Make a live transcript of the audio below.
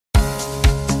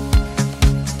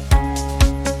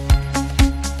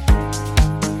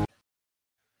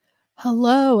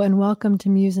Hello and welcome to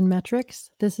Muse and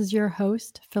Metrics. This is your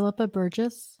host, Philippa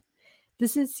Burgess.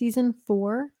 This is season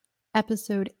 4,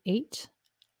 episode 8,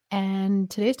 and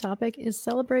today's topic is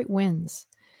celebrate wins.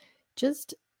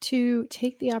 Just to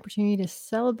take the opportunity to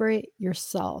celebrate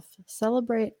yourself,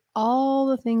 celebrate all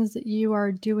the things that you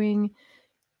are doing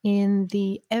in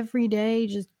the everyday,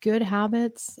 just good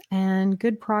habits and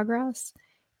good progress.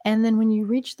 And then when you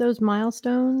reach those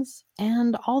milestones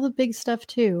and all the big stuff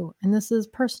too, and this is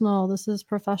personal, this is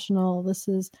professional, this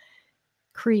is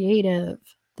creative,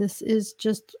 this is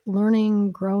just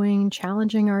learning, growing,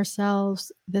 challenging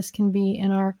ourselves. This can be in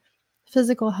our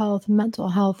physical health, mental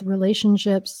health,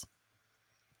 relationships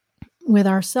with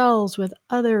ourselves, with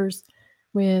others,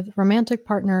 with romantic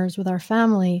partners, with our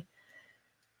family,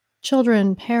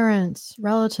 children, parents,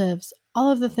 relatives,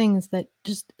 all of the things that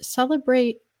just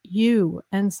celebrate you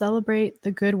and celebrate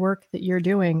the good work that you're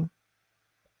doing.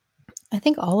 I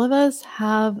think all of us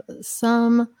have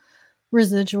some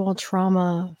residual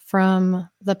trauma from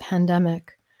the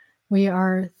pandemic. We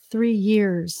are 3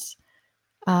 years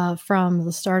from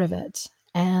the start of it.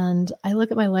 And I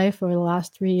look at my life over the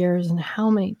last 3 years and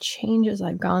how many changes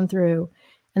I've gone through.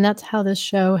 And that's how this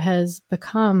show has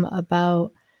become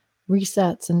about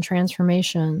resets and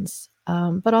transformations,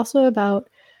 but also about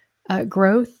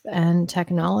growth and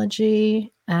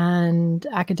technology and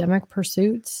academic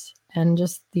pursuits and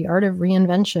just the art of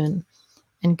reinvention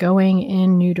and going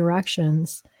in new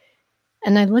directions.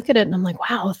 And I look at it and I'm like,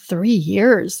 wow, 3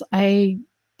 years.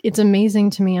 It's amazing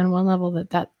to me on one level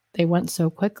that they went so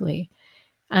quickly.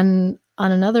 And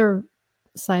on another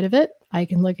side of it, I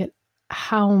can look at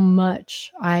how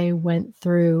much I went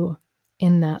through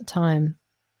in that time.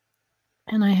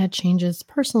 And I had changes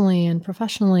personally and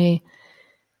professionally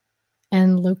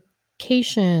and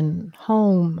location,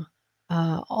 home,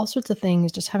 all sorts of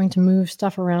things, just having to move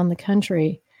stuff around the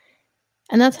country.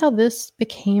 And that's how this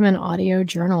became an audio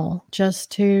journal, just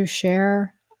to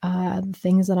share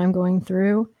things that I'm going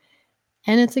through.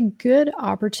 And it's a good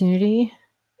opportunity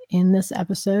in this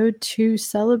episode to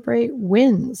celebrate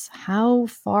wins, how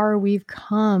far we've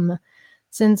come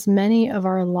since many of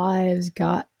our lives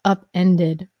got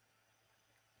upended.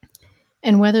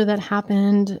 And whether that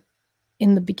happened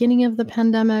in the beginning of the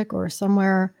pandemic or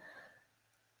somewhere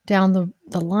down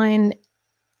the line,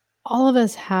 all of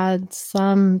us had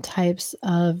some types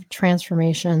of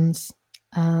transformations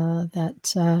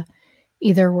that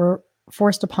either were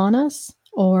forced upon us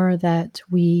or that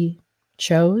we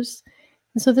chose.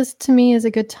 And so this, to me, is a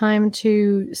good time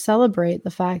to celebrate the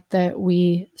fact that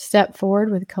we stepped forward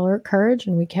with courage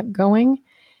and we kept going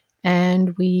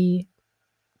and we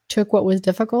took what was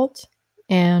difficult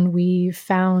and we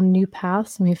found new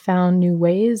paths and we found new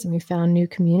ways and we found new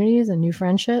communities and new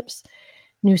friendships,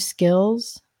 new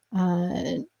skills,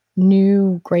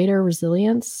 new greater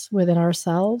resilience within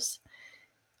ourselves,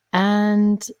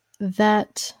 and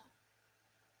that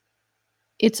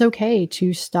it's okay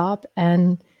to stop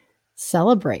and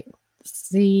celebrate,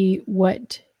 see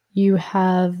what you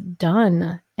have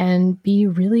done and be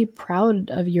really proud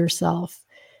of yourself.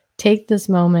 Take this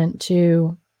moment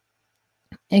to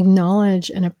acknowledge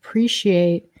and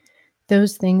appreciate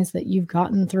those things that you've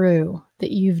gotten through,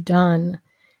 that you've done,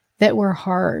 that were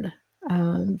hard,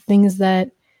 things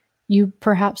that you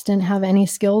perhaps didn't have any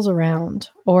skills around,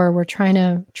 or were trying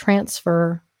to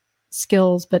transfer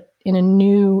skills, but in a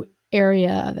new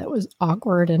area that was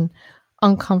awkward and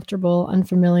uncomfortable,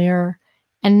 unfamiliar.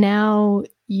 And now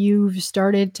you've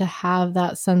started to have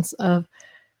that sense of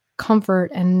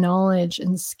comfort and knowledge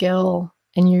and skill,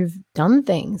 and you've done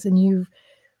things and you've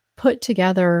put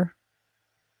together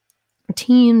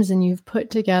teams and you've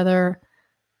put together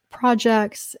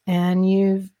projects and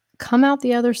you've come out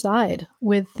the other side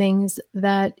with things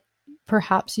that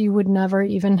perhaps you would never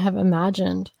even have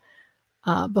imagined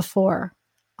before.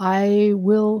 I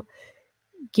will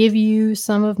give you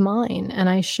some of mine and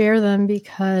I share them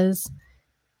because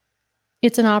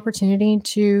it's an opportunity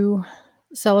to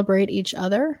celebrate each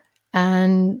other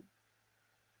and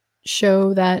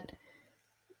show that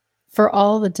for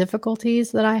all the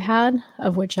difficulties that I had,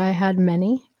 of which I had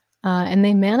many, and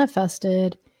they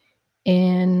manifested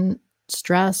in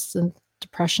stress and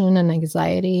depression and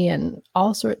anxiety and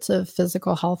all sorts of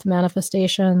physical health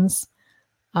manifestations.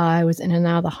 I was in and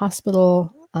out of the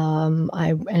hospital.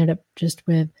 I ended up just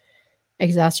with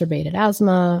exacerbated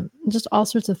asthma, just all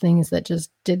sorts of things that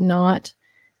just did not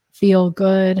feel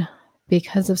good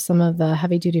because of some of the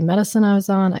heavy duty medicine I was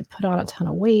on. I put on a ton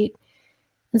of weight.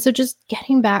 And so just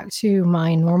getting back to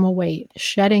my normal weight,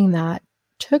 shedding that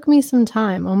took me some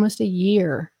time, almost a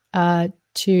year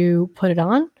to put it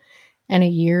on and a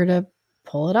year to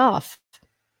pull it off.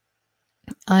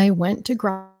 I went to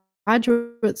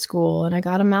graduate school and I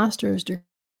got a master's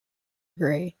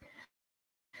degree.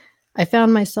 I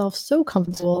found myself so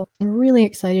comfortable and really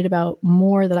excited about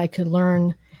more that I could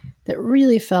learn that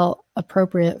really felt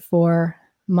appropriate for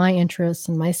my interests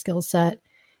and my skill set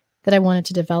that I wanted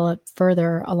to develop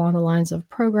further along the lines of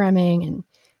programming and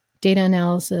data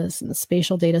analysis and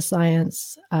spatial data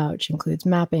science, which includes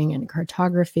mapping and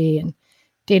cartography and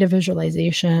data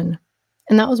visualization.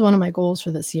 And that was one of my goals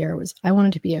for this year was I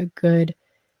wanted to be a good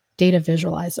data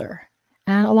visualizer.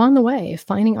 And along the way,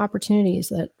 finding opportunities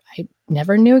that I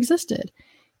never knew existed.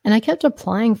 And I kept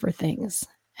applying for things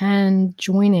and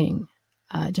joining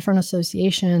different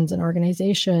associations and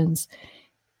organizations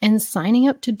and signing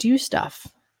up to do stuff.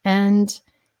 And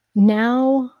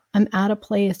now I'm at a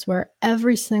place where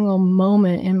every single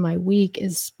moment in my week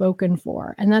is spoken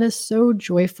for. And that is so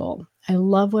joyful. I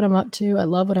love what I'm up to. I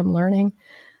love what I'm learning.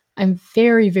 I'm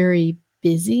very, very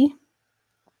busy.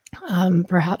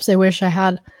 Perhaps I wish I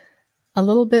had a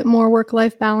little bit more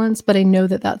work-life balance, but I know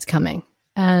that that's coming.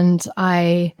 And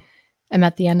I am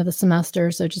at the end of the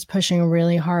semester, so just pushing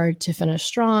really hard to finish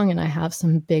strong. And I have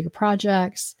some big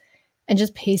projects and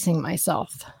just pacing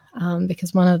myself.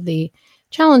 Because one of the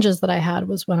challenges that I had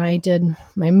was when I did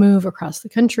my move across the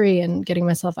country and getting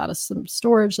myself out of some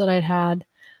storage that I'd had,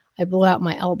 I blew out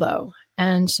my elbow.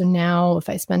 And so now if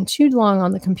I spend too long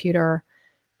on the computer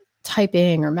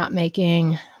typing or map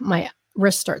making, my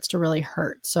wrist starts to really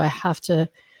hurt. So I have to,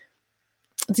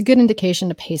 it's a good indication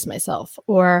to pace myself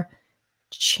or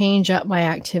change up my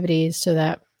activities so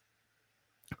that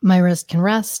my wrist can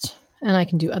rest and I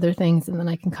can do other things. And then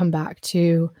I can come back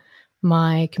to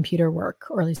my computer work,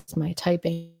 or at least my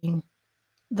typing,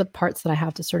 the parts that I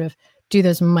have to sort of do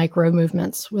those micro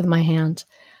movements with my hand.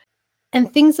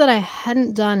 And things that I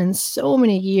hadn't done in so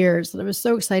many years that I was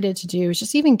so excited to do is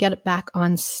just even get it back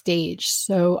on stage.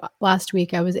 So last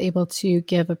week I was able to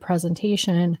give a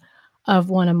presentation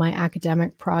of one of my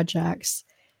academic projects.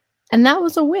 And that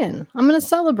was a win. I'm going to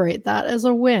celebrate that as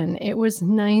a win. It was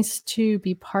nice to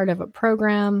be part of a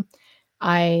program.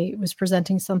 I was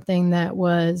presenting something that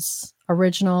was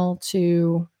original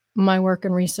to my work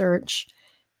and research,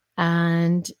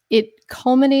 and it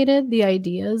culminated the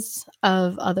ideas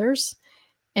of others.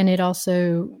 And it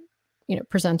also,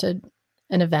 presented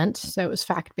an event. So it was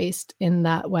fact-based in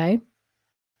that way.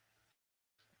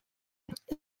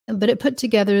 But it put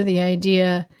together the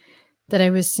idea that I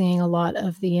was seeing a lot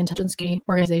of the intelligence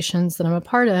organizations that I'm a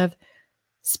part of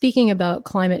speaking about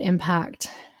climate impact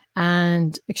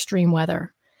and extreme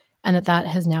weather, and that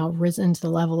has now risen to the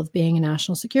level of being a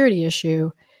national security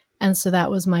issue. And so that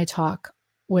was my talk,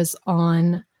 was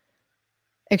on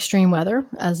extreme weather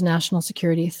as national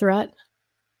security threat,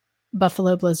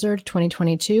 Buffalo Blizzard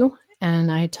 2022.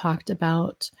 And I talked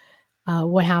about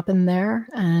what happened there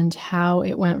and how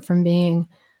it went from being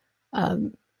a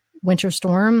winter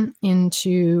storm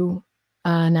into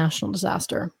a national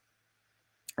disaster.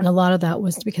 And a lot of that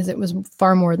was because it was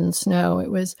far more than snow.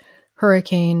 It was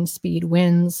hurricane speed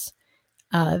winds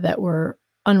that were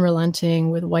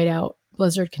unrelenting with whiteout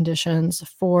blizzard conditions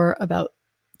for about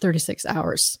 36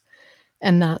 hours.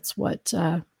 And that's what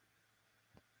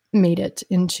made it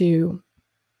into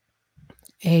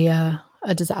a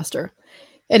disaster.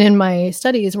 And in my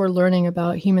studies, we're learning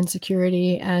about human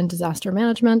security and disaster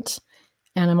management.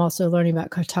 And I'm also learning about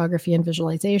cartography and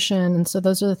visualization. And so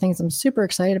those are the things I'm super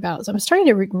excited about. So I'm starting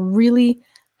to be really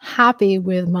happy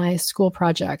with my school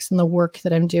projects and the work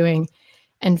that I'm doing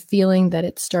and feeling that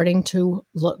it's starting to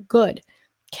look good.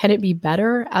 Can it be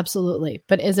better? Absolutely.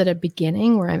 But is it a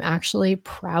beginning where I'm actually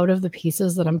proud of the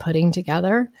pieces that I'm putting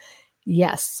together?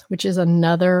 Yes, which is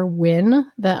another win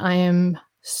that I am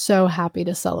so happy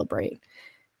to celebrate.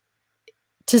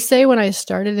 To say when I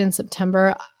started in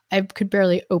September, I could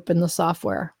barely open the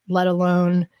software, let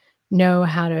alone know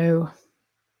how to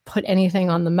put anything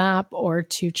on the map or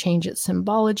to change its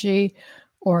symbology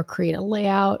or create a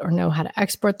layout or know how to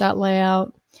export that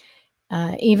layout.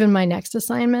 Even my next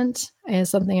assignment is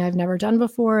something I've never done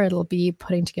before. It'll be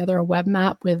putting together a web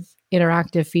map with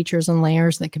interactive features and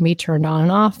layers that can be turned on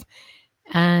and off.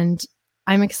 And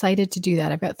I'm excited to do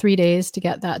that. I've got 3 days to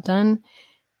get that done.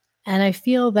 And I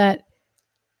feel that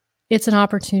it's an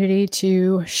opportunity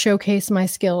to showcase my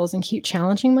skills and keep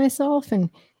challenging myself and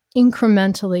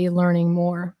incrementally learning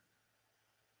more.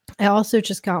 I also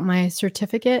just got my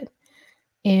certificate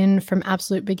in from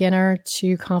absolute beginner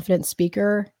to confident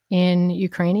speaker in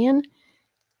Ukrainian.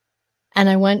 And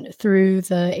I went through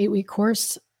the 8-week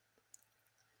course.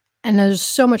 And there's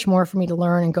so much more for me to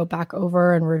learn and go back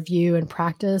over and review and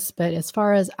practice. But as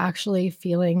far as actually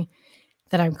feeling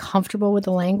that I'm comfortable with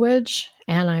the language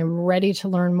and I'm ready to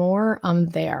learn more, I'm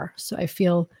there. So I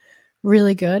feel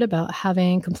really good about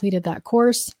having completed that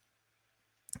course,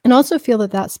 and also feel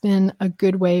that that's been a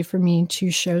good way for me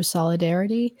to show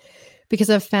solidarity because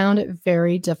I've found it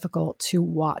very difficult to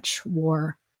watch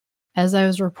war. As I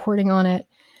was reporting on it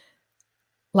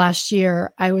last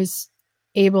year, I was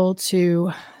able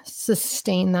to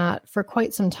sustain that for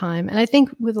quite some time. And I think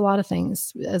with a lot of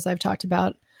things, as I've talked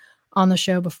about on the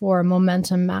show before,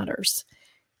 momentum matters.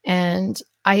 And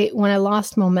when I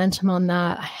lost momentum on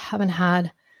that, I haven't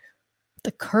had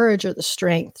the courage or the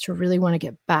strength to really want to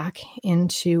get back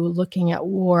into looking at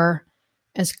war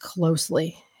as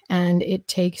closely. And it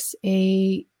takes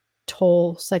a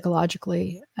toll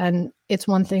psychologically. And it's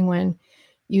one thing when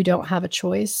you don't have a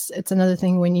choice. It's another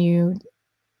thing when you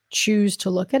choose to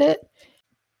look at it.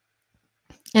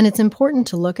 And it's important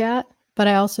to look at, but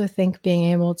I also think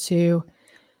being able to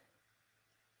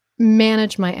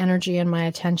manage my energy and my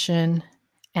attention,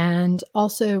 and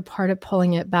also part of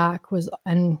pulling it back was,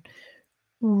 and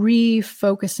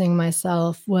refocusing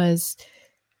myself was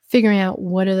figuring out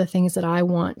what are the things that I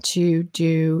want to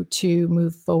do to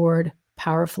move forward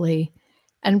powerfully.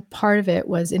 And part of it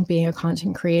was in being a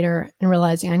content creator and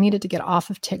realizing I needed to get off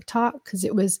of TikTok because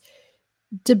it was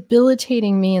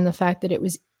debilitating me in the fact that it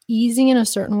was easy in a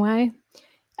certain way.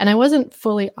 And I wasn't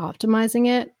fully optimizing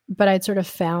it, but I'd sort of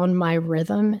found my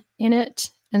rhythm in it.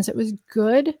 And so it was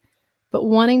good. But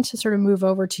wanting to sort of move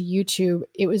over to YouTube,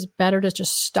 it was better to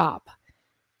just stop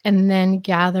and then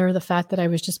gather the fact that I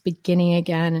was just beginning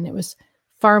again, and it was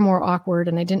far more awkward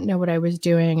and I didn't know what I was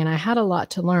doing. And I had a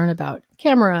lot to learn about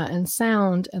camera and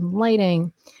sound and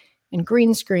lighting and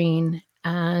green screen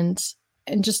and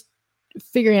just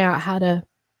figuring out how to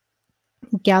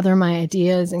gather my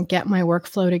ideas and get my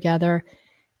workflow together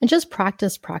and just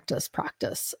practice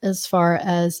as far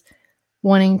as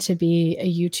wanting to be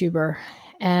a YouTuber.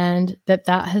 And that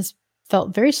has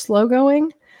felt very slow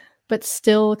going, but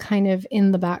still kind of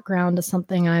in the background is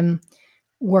something I'm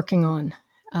working on,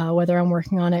 whether I'm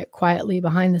working on it quietly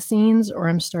behind the scenes or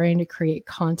I'm starting to create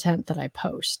content that I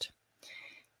post.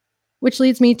 Which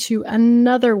leads me to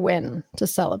another win to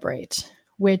celebrate,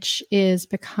 which is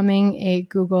becoming a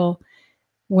Google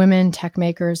Women Tech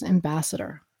Makers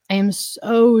Ambassador. I am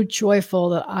so joyful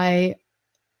that I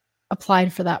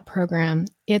applied for that program.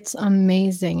 It's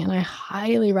amazing, and I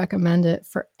highly recommend it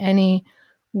for any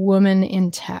woman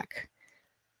in tech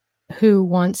who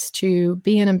wants to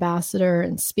be an ambassador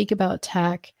and speak about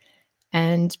tech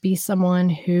and be someone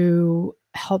who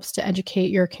helps to educate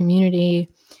your community,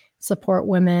 support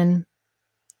women.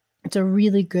 It's a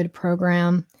really good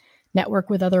program. Network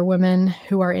with other women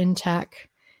who are in tech.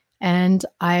 And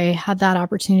I had that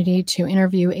opportunity to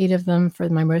interview 8 of them for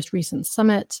my most recent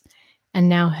summit, and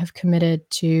now have committed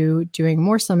to doing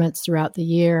more summits throughout the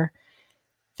year.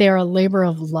 They are a labor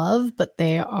of love, but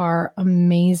they are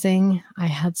amazing. I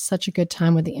had such a good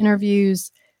time with the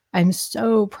interviews. I'm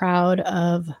so proud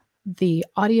of the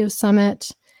audio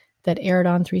summit that aired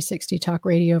on 360 Talk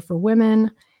Radio for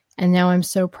Women. And now I'm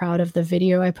so proud of the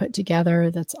video I put together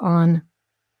that's on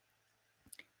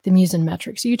the Muse and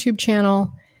Metrics YouTube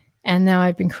channel. And now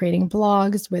I've been creating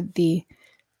blogs with the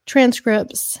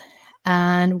transcripts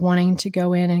and wanting to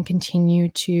go in and continue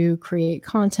to create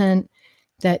content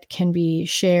that can be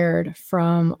shared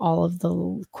from all of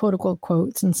the quote-unquote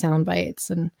quotes and sound bites,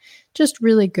 and just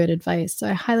really good advice. So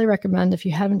I highly recommend, if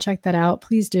you haven't checked that out,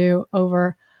 please do,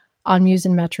 over on Muse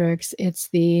and Metrics. It's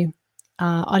the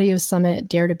Audio Summit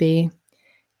Dare to Be,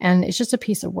 and it's just a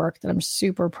piece of work that I'm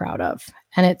super proud of,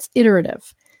 and it's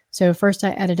iterative. So first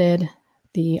I edited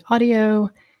the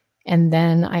audio, and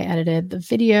then I edited the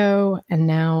video, and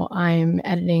now I'm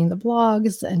editing the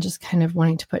blogs and just kind of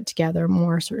wanting to put together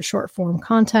more sort of short form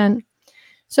content.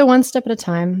 So one step at a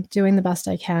time, doing the best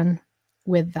I can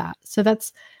with that. So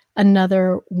that's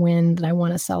another win that I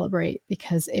want to celebrate,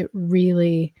 because it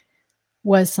really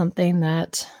was something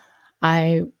that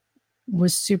I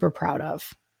was super proud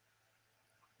of.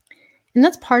 And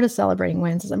that's part of celebrating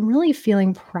wins, is I'm really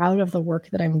feeling proud of the work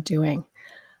that I'm doing.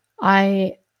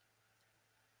 I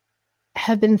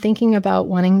have been thinking about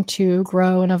wanting to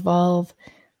grow and evolve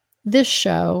this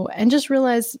show, and just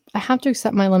realize I have to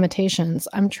accept my limitations.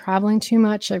 I'm traveling too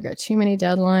much. I've got too many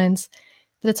deadlines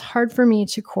that it's hard for me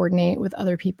to coordinate with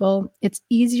other people. It's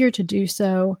easier to do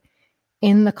so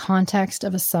in the context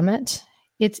of a summit.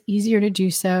 It's easier to do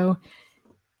so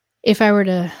if I were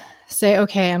to say,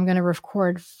 okay, I'm going to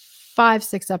record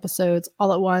 5-6 episodes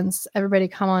all at once. Everybody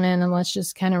come on in and let's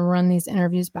just kind of run these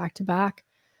interviews back to back.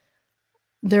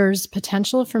 There's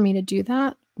potential for me to do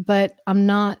that, but I'm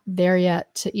not there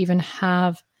yet to even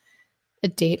have a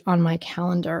date on my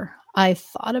calendar. I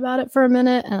thought about it for a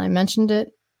minute, and I mentioned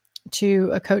it to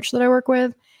a coach that I work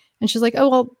with, And she's like, oh,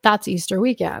 well, that's Easter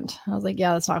weekend. I was like,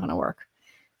 yeah, that's not going to work.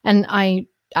 And I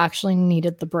actually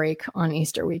needed the break on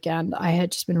Easter weekend. I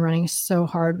had just been running so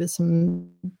hard with some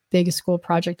big school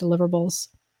project deliverables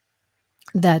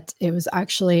that it was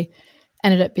actually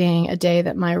ended up being a day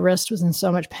that my wrist was in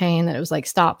so much pain that it was like,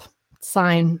 stop,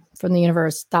 sign from the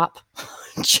universe, stop,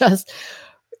 just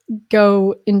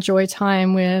go enjoy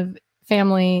time with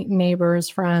family, neighbors,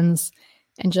 friends,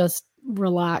 and just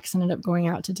relax. And ended up going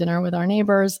out to dinner with our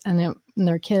neighbors and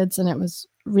their kids. And it was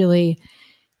really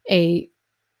a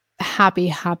happy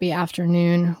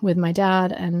afternoon with my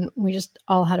dad. And we just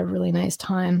all had a really nice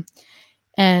time.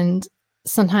 And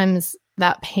sometimes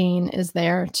that pain is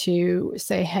there to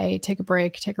say, hey, take a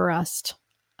break, take a rest.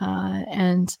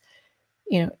 And,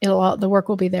 the work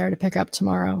will be there to pick up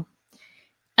tomorrow.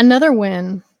 Another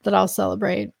win that I'll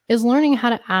celebrate is learning how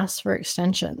to ask for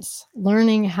extensions,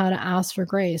 learning how to ask for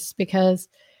grace, because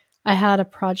I had a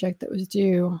project that was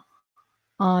due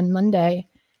on Monday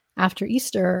after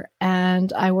Easter,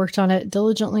 and I worked on it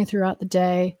diligently throughout the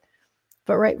day.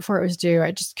 But right before it was due,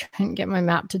 I just couldn't get my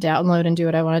map to download and do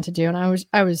what I wanted to do. And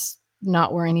I was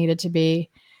not where I needed to be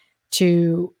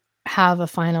to have a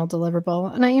final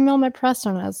deliverable. And I emailed my press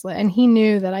and he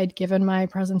knew that I'd given my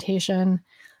presentation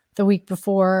the week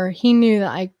before. He knew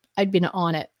that I'd been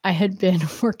on it. I had been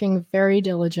working very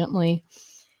diligently.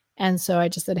 And so I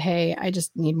just said, hey, I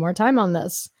just need more time on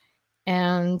this.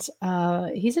 And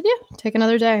he said, yeah, take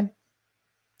another day.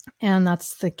 And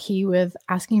that's the key with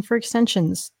asking for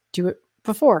extensions. Do it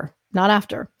before, not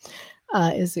after,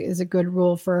 is a good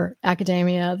rule for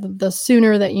academia. The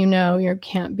sooner that you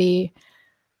can't be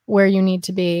where you need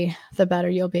to be, the better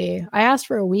you'll be. I asked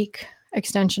for a week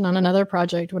extension on another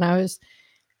project when I was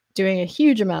doing a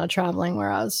huge amount of traveling,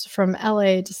 where I was from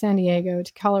LA to San Diego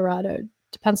to Colorado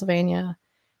to Pennsylvania.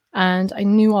 And I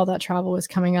knew all that travel was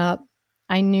coming up.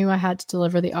 I knew I had to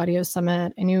deliver the audio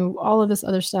summit. I knew all of this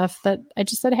other stuff that I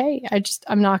just said, hey,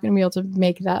 I'm not going to be able to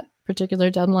make that particular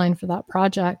deadline for that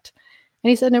project. And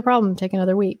he said, no problem, take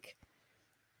another week.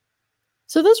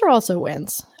 So those are also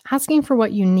wins, asking for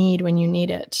what you need when you need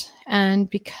it. And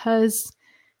because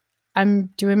I'm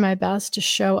doing my best to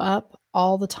show up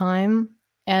all the time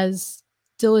as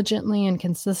diligently and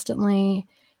consistently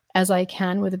as I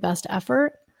can with the best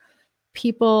effort,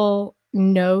 people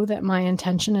know that my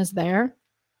intention is there.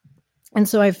 And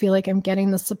so I feel like I'm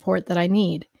getting the support that I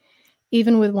need.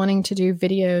 Even with wanting to do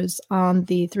videos on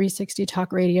the 360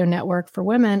 Talk Radio Network for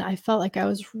women, I felt like I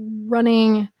was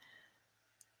running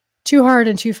too hard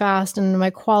and too fast, and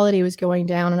my quality was going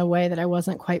down in a way that I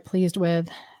wasn't quite pleased with.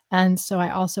 And so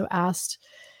I also asked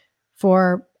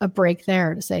for a break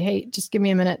there to say, hey, just give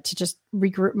me a minute to just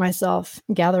regroup myself,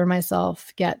 gather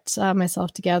myself, get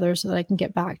myself together so that I can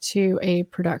get back to a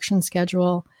production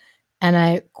schedule and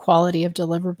a quality of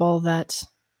deliverable that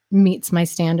meets my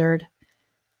standard.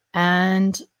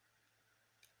 And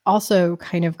also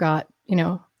kind of got,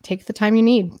 take the time you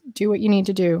need, do what you need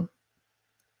to do.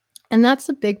 And that's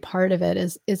a big part of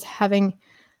it is having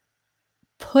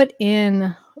put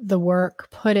in the work,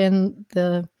 put in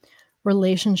the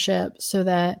relationship so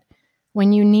that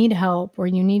when you need help or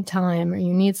you need time or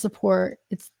you need support,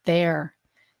 it's there.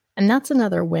 And that's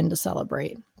another win to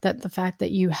celebrate, that the fact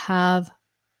that you have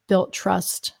built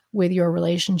trust with your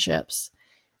relationships,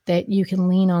 that you can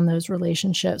lean on those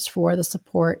relationships for the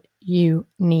support you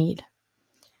need.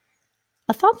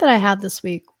 A thought that I had this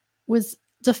week was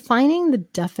defining the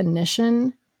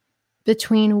definition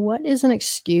between what is an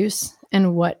excuse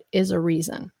and what is a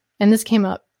reason. And this came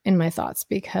up in my thoughts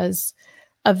because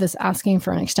of this asking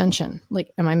for an extension.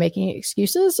 Like, am I making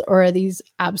excuses or are these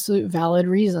absolute valid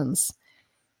reasons?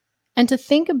 And to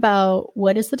think about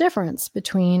what is the difference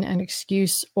between an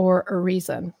excuse or a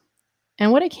reason.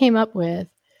 And what I came up with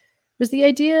was the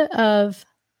idea of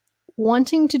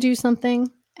wanting to do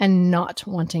something and not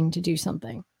wanting to do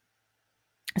something.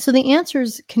 So the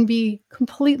answers can be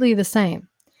completely the same.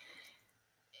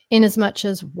 In as much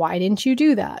as, why didn't you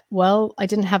do that? Well, I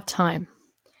didn't have time.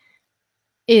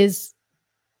 Is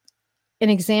an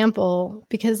example,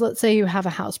 because let's say you have a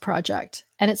house project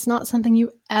and it's not something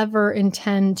you ever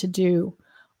intend to do,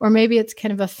 or maybe it's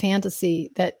kind of a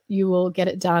fantasy that you will get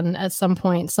it done at some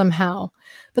point somehow,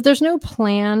 but there's no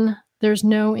plan, there's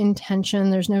no intention,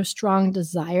 there's no strong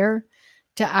desire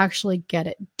to actually get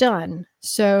it done.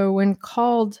 So when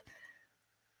called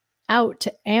out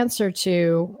to answer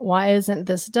to, why isn't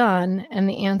this done? And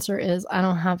the answer is, I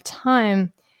don't have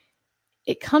time.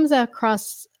 It comes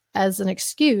across as an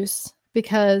excuse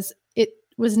because it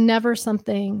was never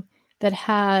something that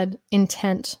had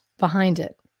intent behind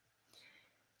it.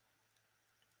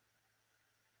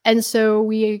 And so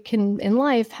we can, in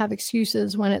life, have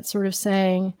excuses when it's sort of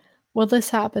saying, well, this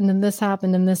happened and this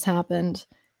happened and this happened,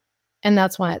 and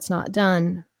that's why it's not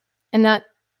done. And that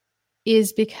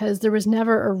is because there was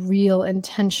never a real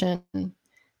intention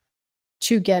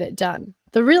to get it done.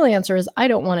 The real answer is I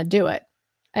don't want to do it.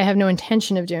 I have no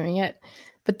intention of doing it,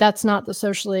 but that's not the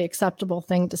socially acceptable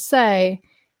thing to say.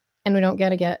 And we don't get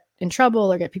to get in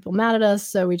trouble or get people mad at us.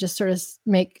 So we just sort of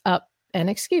make up an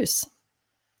excuse.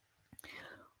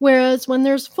 Whereas when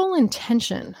there's full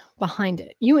intention behind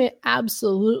it, you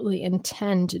absolutely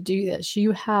intend to do this.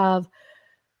 You have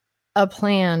a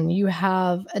plan, you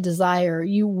have a desire,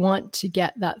 you want to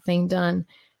get that thing done.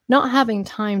 Not having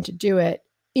time to do it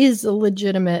is a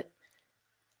legitimate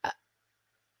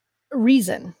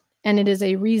reason. And it is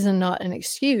a reason, not an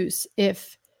excuse,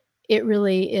 if it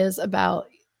really is about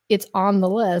it's on the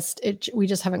list. We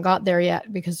just haven't got there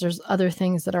yet because there's other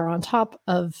things that are on top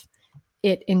of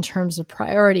it in terms of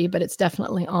priority, but it's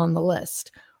definitely on the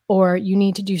list. Or you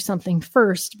need to do something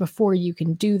first before you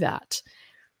can do that.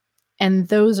 And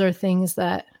those are things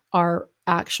that are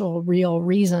actual real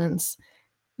reasons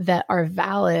that are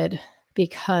valid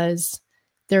because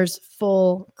there's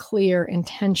full, clear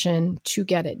intention to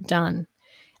get it done.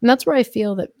 And that's where I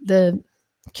feel that the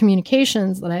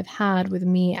communications that I've had with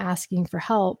me asking for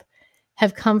help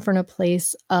have come from a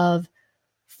place of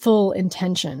full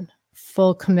intention,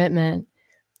 full commitment,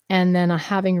 and then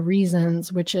having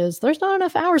reasons, which is there's not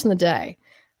enough hours in the day,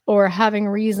 or having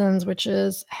reasons, which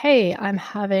is, hey, I'm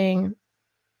having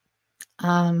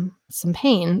some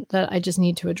pain that I just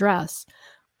need to address,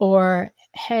 or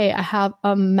hey, I have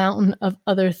a mountain of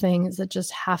other things that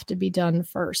just have to be done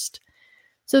first.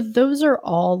 So those are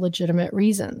all legitimate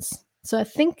reasons. So I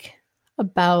think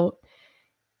about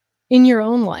in your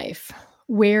own life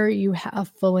where you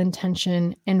have full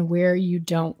intention and where you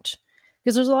don't.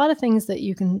 Because there's a lot of things that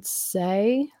you can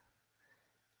say,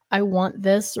 I want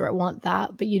this or I want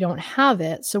that, but you don't have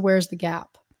it. So where's the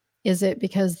gap? Is it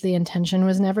because the intention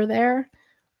was never there?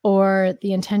 Or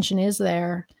the intention is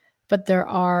there, but there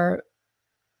are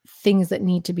things that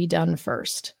need to be done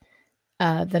first,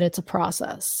 that it's a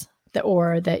process,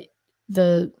 or that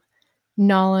the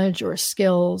knowledge or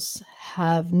skills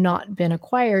have not been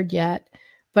acquired yet,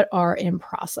 but are in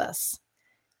process.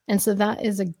 And so that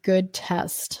is a good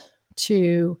test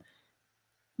to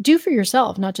do for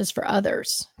yourself, not just for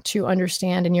others, to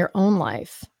understand in your own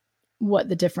life what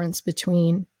the difference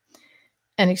between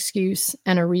an excuse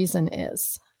and a reason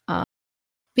is.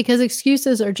 Because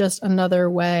excuses are just another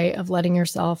way of letting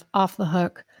yourself off the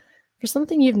hook for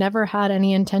something you've never had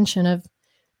any intention of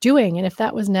doing. And if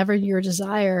that was never your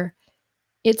desire,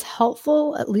 it's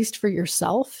helpful, at least for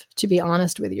yourself, to be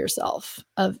honest with yourself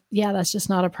of, yeah, that's just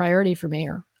not a priority for me,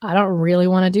 or I don't really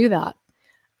want to do that.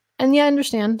 And yeah, I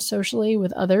understand socially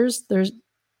with others, there's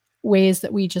ways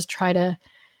that we just try to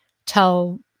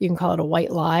tell, you can call it a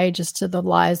white lie, just to the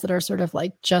lies that are sort of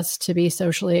like just to be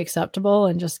socially acceptable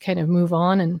and just kind of move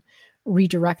on and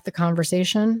redirect the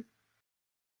conversation.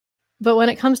 But when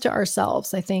it comes to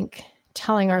ourselves, I think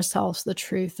telling ourselves the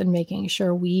truth and making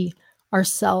sure we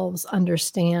ourselves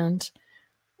understand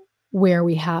where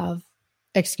we have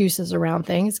excuses around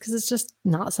things, because it's just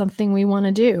not something we want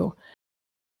to do,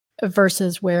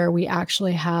 versus where we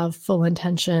actually have full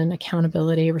intention,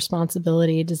 accountability,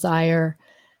 responsibility, desire,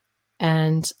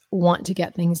 and want to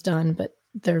get things done, but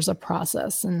there's a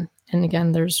process. And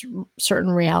again, there's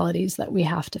certain realities that we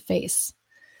have to face.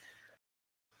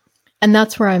 And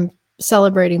that's where I'm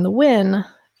celebrating the win,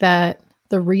 that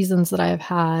the reasons that I have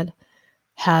had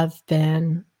have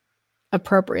been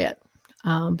appropriate.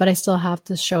 But I still have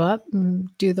to show up and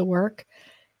do the work.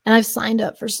 And I've signed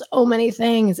up for so many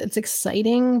things. It's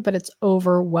exciting, but it's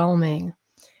overwhelming.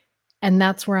 And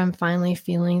that's where I'm finally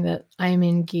feeling that I'm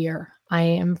in gear. I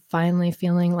am finally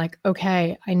feeling like,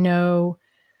 okay, I know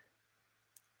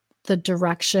the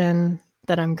direction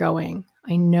that I'm going.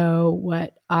 I know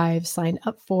what I've signed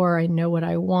up for. I know what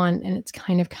I want, and it's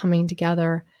kind of coming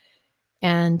together.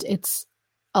 And it's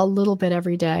a little bit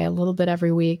every day, a little bit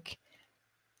every week.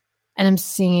 And I'm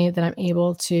seeing that I'm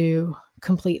able to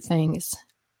complete things.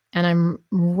 And I'm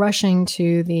rushing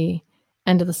to the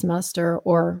end of the semester,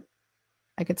 or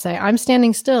I could say I'm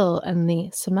standing still and the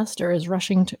semester is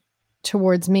rushing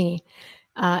towards me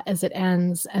as it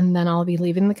ends. And then I'll be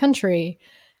leaving the country.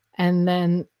 And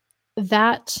then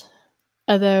that,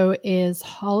 although is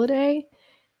holiday,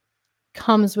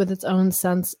 comes with its own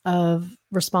sense of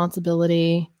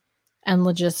responsibility and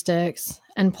logistics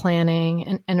and planning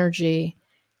and energy.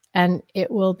 And it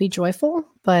will be joyful,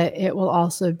 but it will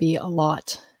also be a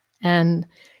lot. And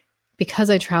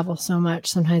because I travel so much,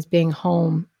 sometimes being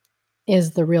home is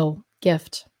the real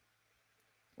gift,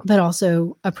 but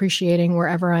also appreciating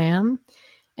wherever I am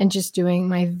and just doing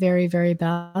my very, very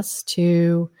best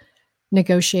to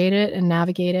negotiate it and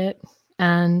navigate it.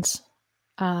 And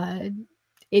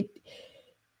it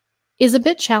is a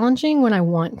bit challenging when I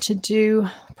want to do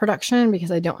production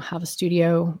because I don't have a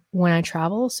studio when I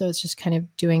travel. So it's just kind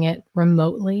of doing it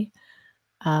remotely.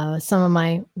 Some of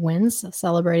my wins,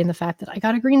 celebrating the fact that I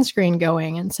got a green screen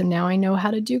going. And so now I know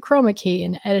how to do chroma key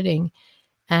and editing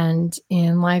and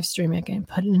in live streaming and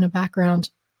put it in a background.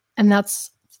 And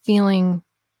that's feeling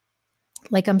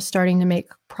like I'm starting to make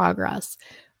progress.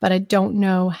 But I don't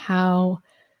know how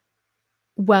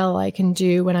well I can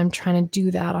do when I'm trying to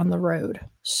do that on the road.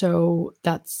 So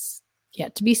that's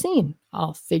yet to be seen.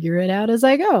 I'll figure it out as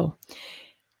I go.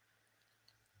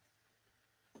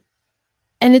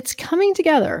 And it's coming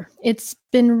together. It's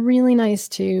been really nice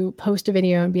to post a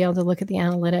video and be able to look at the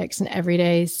analytics and every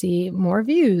day see more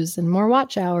views and more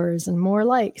watch hours and more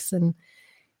likes. And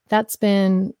that's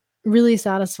been really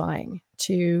satisfying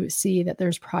to see that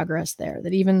there's progress there,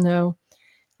 that even though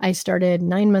I started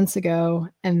 9 months ago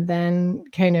and then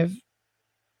kind of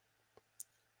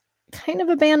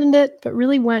abandoned it, but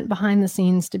really went behind the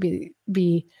scenes to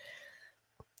be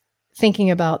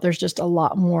thinking about there's just a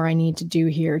lot more I need to do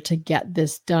here to get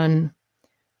this done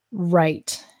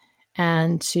right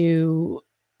and to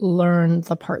learn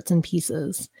the parts and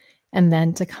pieces and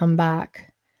then to come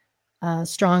back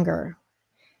stronger.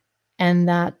 And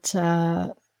that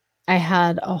I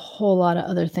had a whole lot of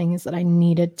other things that I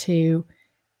needed to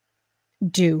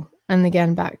do. And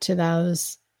again, back to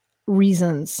those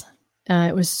reasons.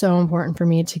 It was so important for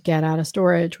me to get out of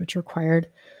storage, which required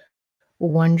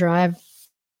one drive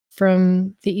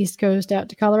from the East Coast out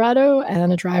to Colorado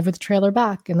and a drive with the trailer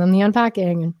back and then the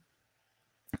unpacking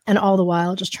and all the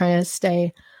while just trying to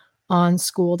stay on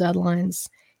school deadlines.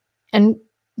 And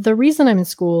the reason I'm in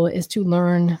school is to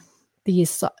learn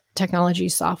these technology,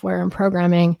 software, and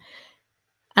programming.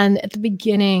 And at the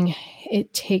beginning,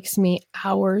 it takes me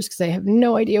hours because I have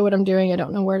no idea what I'm doing. I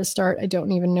don't know where to start. I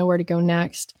don't even know where to go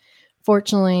next.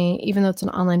 Fortunately, even though it's an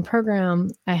online program,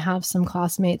 I have some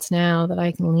classmates now that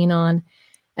I can lean on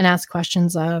and ask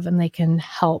questions of, and they can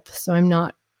help. So I'm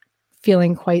not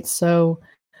feeling quite so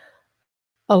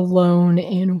alone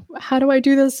in how do I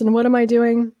do this and what am I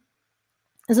doing?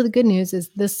 And so the good news is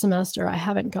this semester, I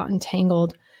haven't gotten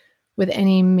tangled with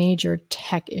any major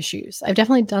tech issues. I've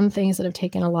definitely done things that have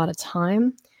taken a lot of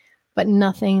time, but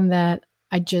nothing that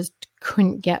I just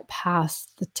couldn't get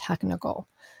past the technical,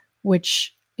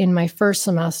 which in my first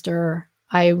semester,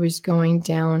 I was going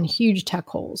down huge tech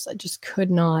holes. I just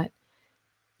could not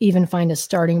even find a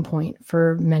starting point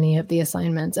for many of the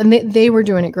assignments. And they were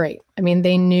doing it great. I mean,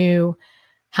 they knew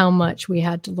how much we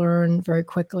had to learn very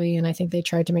quickly. And I think they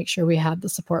tried to make sure we had the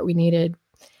support we needed.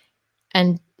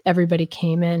 And everybody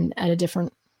came in at a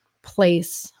different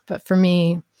place. But for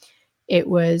me, it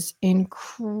was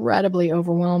incredibly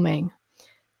overwhelming.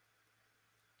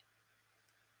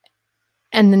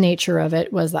 And the nature of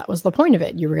it was that was the point of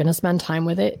it. You were going to spend time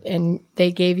with it. And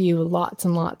they gave you lots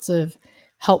and lots of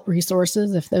help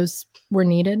resources if those were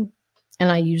needed. And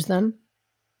I used them.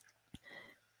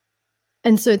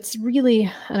 And so it's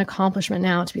really an accomplishment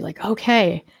now to be like,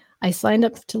 okay, I signed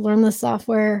up to learn this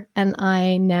software and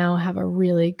I now have a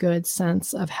really good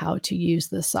sense of how to use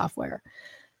this software.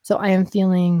 So I am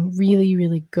feeling really,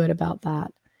 really good about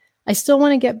that. I still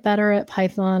want to get better at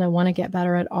Python. I want to get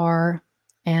better at R.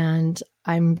 And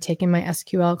I'm taking my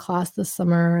SQL class this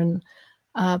summer and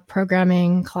a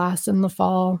programming class in the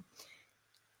fall.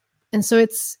 And so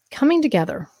it's coming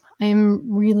together.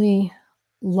 I'm really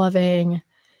loving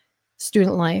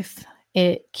student life.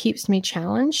 It keeps me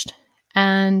challenged,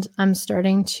 and I'm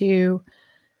starting to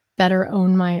better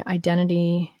own my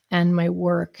identity and my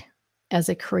work as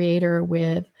a creator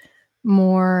with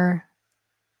more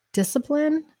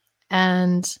discipline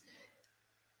and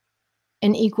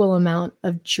an equal amount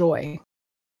of joy.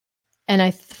 And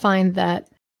I find that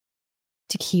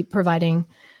to keep providing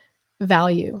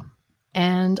value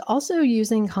and also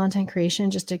using content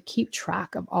creation just to keep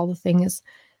track of all the things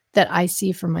that I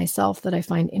see for myself that I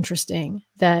find interesting,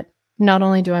 that not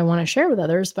only do I want to share with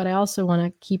others, but I also want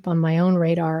to keep on my own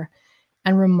radar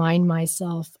and remind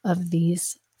myself of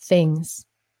these things.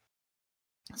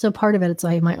 So part of it, it's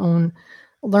like my own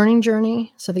learning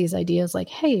journey. So these ideas like,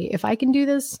 hey, if I can do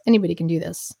this, anybody can do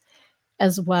this,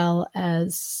 as well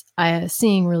as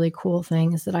seeing really cool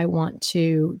things that I want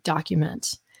to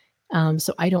document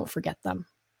so I don't forget them.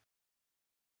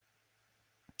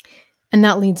 And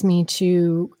that leads me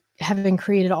to having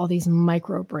created all these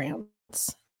micro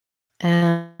brands.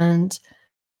 And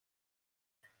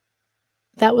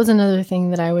that was another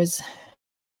thing that I was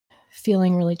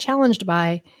feeling really challenged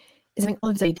by, is having all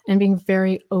of these and being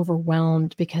very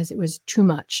overwhelmed because it was too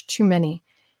much, too many,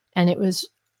 and it was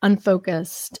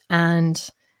unfocused. And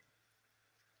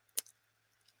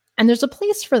there's a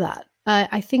place for that.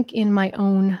 I think in my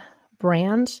own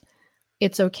brand,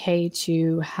 it's okay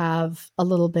to have a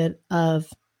little bit of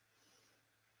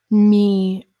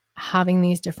me having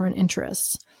these different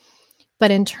interests. But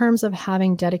in terms of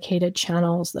having dedicated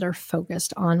channels that are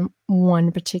focused on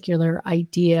one particular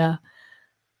idea,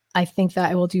 I think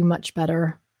that I will do much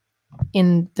better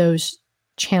in those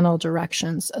channel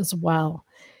directions as well.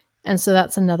 And so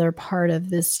that's another part of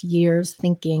this year's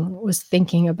thinking, was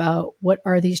thinking about what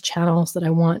are these channels that I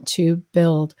want to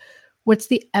build? What's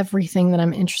the everything that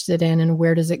I'm interested in, and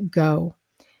where does it go?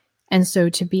 And so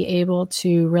to be able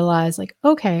to realize, like,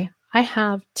 okay, I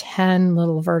have 10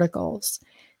 little verticals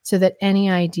so that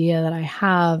any idea that I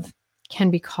have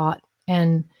can be caught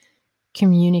and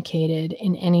communicated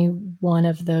in any one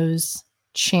of those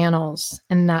channels.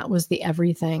 And that was the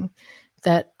everything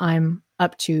that I'm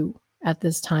up to at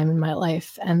this time in my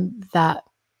life. And that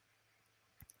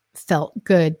felt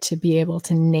good to be able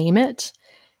to name it,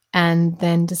 and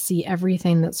then to see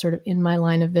everything that's sort of in my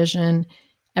line of vision,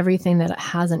 everything that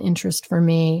has an interest for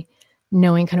me,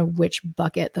 knowing kind of which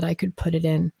bucket that I could put it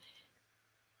in.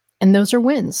 And those are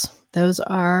wins. Those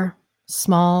are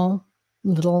small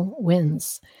little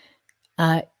wins.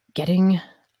 Getting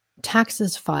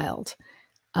taxes filed,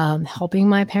 helping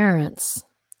my parents,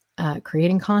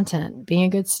 creating content, being a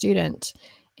good student,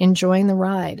 enjoying the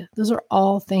ride. Those are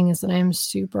all things that I'm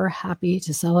super happy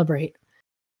to celebrate.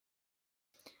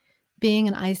 Being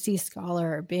an IC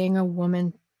scholar, being a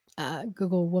woman,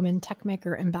 Google Woman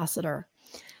Techmaker Ambassador,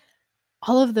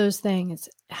 all of those things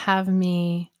have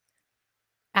me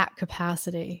at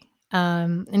capacity.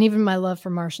 And even my love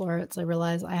for martial arts, I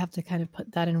realized I have to kind of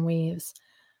put that in waves.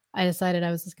 I decided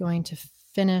I was just going to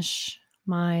finish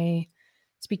my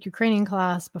Speak Ukrainian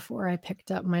class before I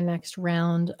picked up my next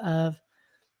round of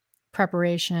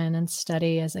preparation and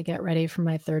study as I get ready for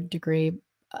my 3rd degree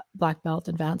black belt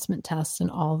advancement tests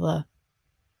and all the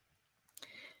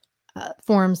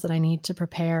forms that I need to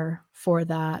prepare for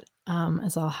that,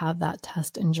 as I'll have that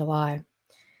test in July.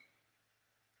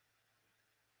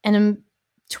 And I'm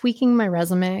tweaking my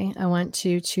resume. I went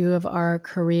to 2 of our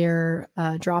career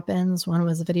drop-ins. One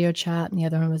was a video chat and the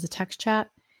other one was a text chat.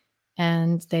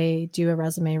 And they do a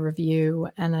resume review.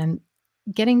 And I'm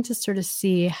getting to sort of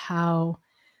see how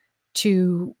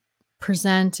to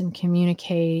present and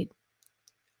communicate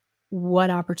what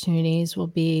opportunities will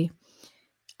be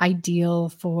ideal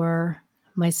for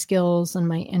my skills and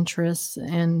my interests,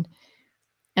 and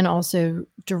also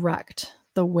direct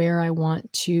the where I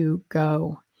want to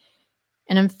go.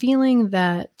 And I'm feeling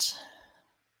that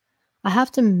I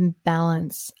have to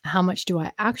balance how much do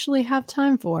I actually have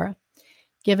time for,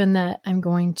 given that I'm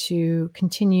going to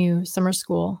continue summer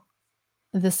school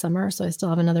this summer. So I still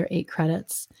have another 8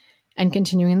 credits, and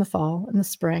continuing in the fall and the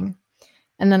spring.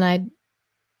 And then I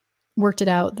worked it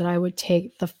out that I would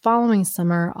take the following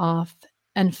summer off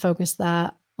and focus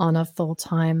that on a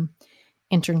full-time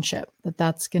internship.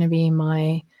 That's going to be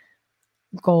my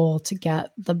goal, to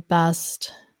get the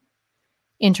best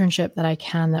internship that I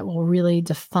can that will really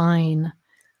define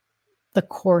the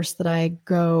course that I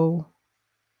go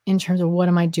in terms of what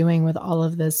am I doing with all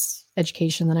of this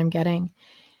education that I'm getting.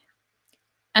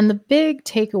 And the big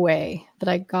takeaway that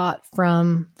I got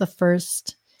from the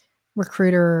first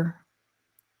recruiter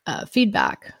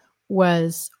feedback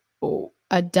was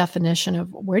a definition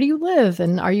of, where do you live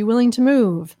and are you willing to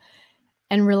move?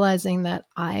 And realizing that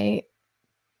I,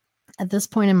 at this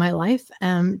point in my life,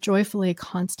 am joyfully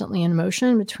constantly in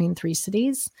motion between 3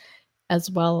 cities,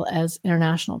 as well as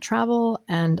international travel.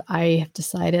 And I have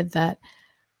decided that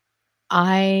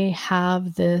I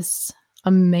have this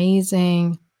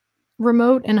amazing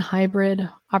remote and hybrid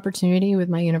opportunity with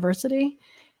my university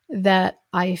that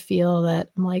I feel that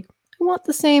I'm like, I want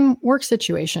the same work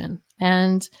situation.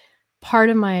 And part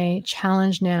of my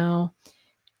challenge now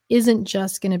isn't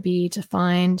just going to be to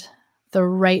find the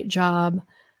right job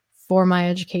for my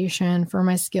education, for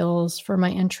my skills, for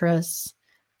my interests,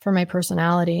 for my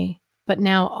personality, but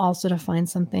now also to find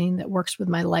something that works with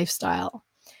my lifestyle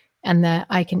and that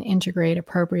I can integrate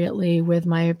appropriately with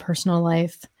my personal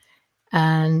life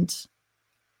and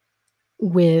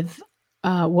with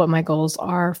what my goals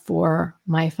are for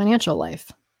my financial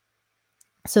life.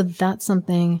 So that's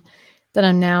something that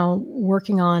I'm now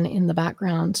working on in the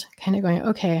background, kind of going,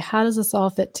 okay, how does this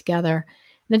all fit together?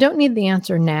 And I don't need the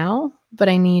answer now, but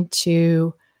I need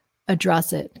to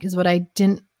address it, because what I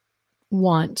didn't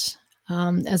want,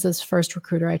 as this first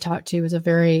recruiter I talked to, was a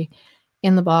very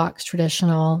in the box,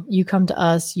 traditional, you come to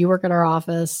us, you work at our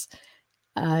office,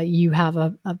 you have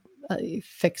a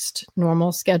fixed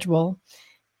normal schedule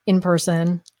in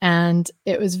person. And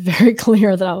it was very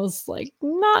clear that I was like,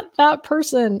 not that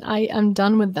person. I'm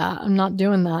done with that. I'm not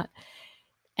doing that.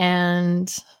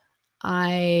 And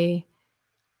I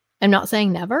am not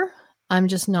saying never. I'm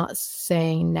just not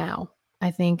saying now.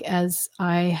 I think as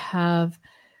I have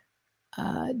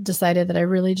decided that I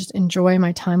really just enjoy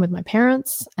my time with my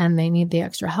parents and they need the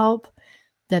extra help,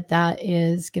 that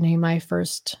is going to be my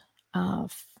first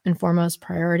and foremost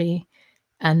priority,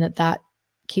 and that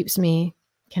keeps me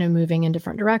kind of moving in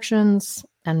different directions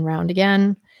and round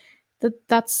again.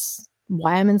 That's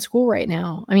why I'm in school right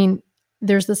now. I mean,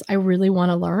 there's this, I really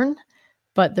want to learn,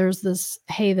 but there's this,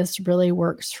 hey, this really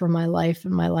works for my life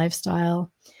and my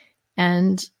lifestyle.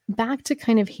 And back to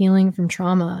kind of healing from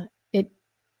trauma, it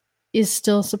is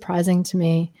still surprising to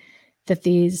me that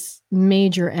these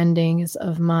major endings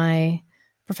of my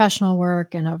professional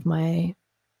work and of my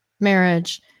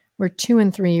marriage were 2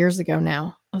 and 3 years ago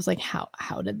now. I was like,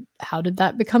 how did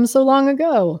that become so long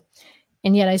ago?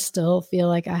 And yet I still feel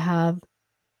like I have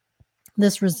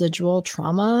this residual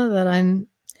trauma that I'm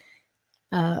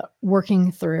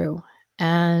working through,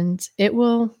 and it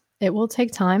will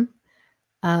take time,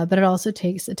 but it also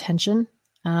takes attention.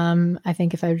 I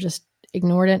think if I just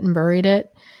ignored it and buried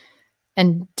it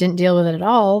and didn't deal with it at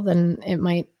all, then it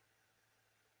might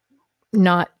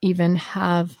not even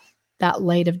have that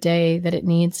light of day that it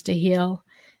needs to heal.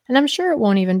 And I'm sure it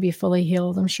won't even be fully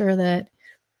healed. I'm sure that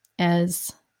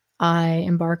as I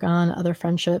embark on other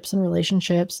friendships and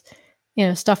relationships,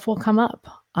 stuff will come up.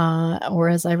 Or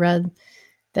as I read,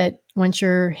 that once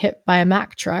you're hit by a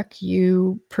Mack truck,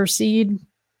 you proceed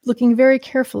looking very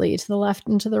carefully to the left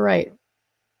and to the right.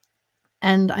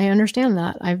 And I understand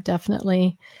that. I've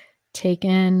definitely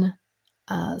taken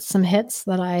some hits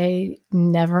that I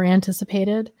never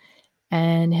anticipated,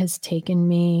 and has taken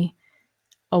me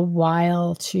a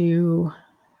while to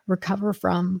recover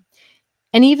from.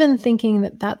 And even thinking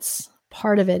that that's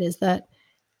part of it, is that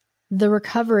the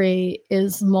recovery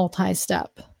is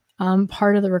multi-step.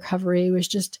 Part of the recovery was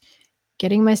just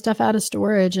getting my stuff out of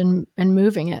storage and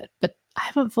moving it, but I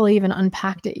haven't fully even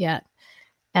unpacked it yet.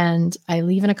 And I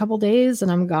leave in a couple days and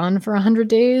I'm gone for 100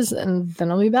 days and then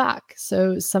I'll be back.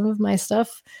 So some of my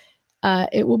stuff,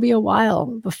 it will be a while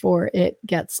before it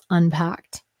gets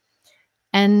unpacked.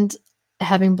 And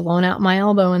having blown out my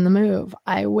elbow in the move,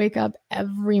 I wake up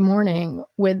every morning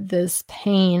with this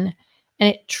pain,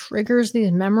 and it triggers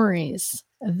these memories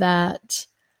that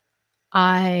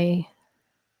I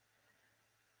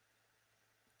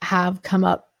have come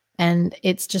up, and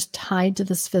it's just tied to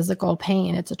this physical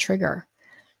pain. It's a trigger.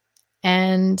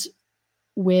 And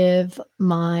with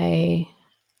my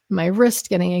wrist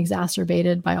getting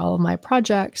exacerbated by all of my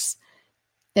projects,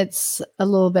 it's a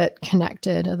little bit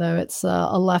connected, although it's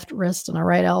a left wrist and a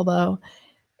right elbow.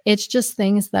 It's just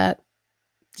things that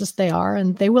just they are,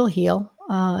 and they will heal.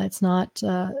 It's not,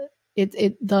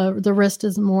 the wrist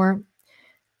is more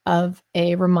of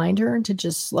a reminder to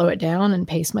just slow it down and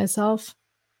pace myself.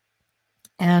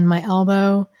 And my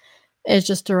elbow is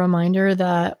just a reminder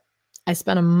that I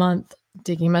spent a month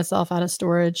digging myself out of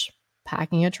storage,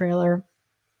 packing a trailer,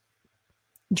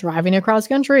 driving across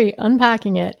country,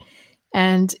 unpacking it.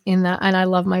 And I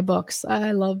love my books.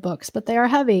 I love books, but they are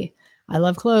heavy. I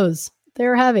love clothes.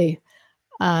 They're heavy.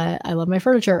 I love my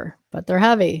furniture, but they're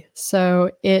heavy. So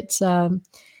it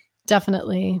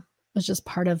definitely was just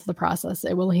part of the process.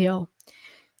 It will heal.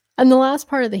 And the last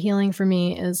part of the healing for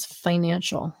me is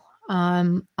financial.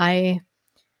 I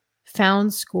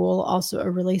found school also a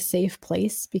really safe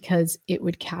place because it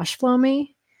would cash flow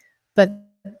me. But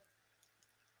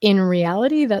in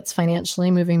reality, that's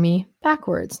financially moving me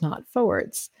backwards, not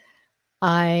forwards.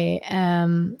 I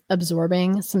am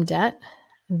absorbing some debt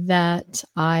that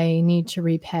I need to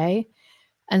repay.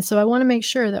 And so I want to make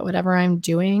sure that whatever I'm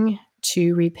doing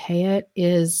to repay it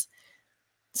is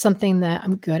something that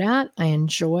I'm good at, I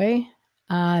enjoy,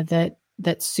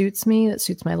 that suits me, that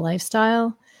suits my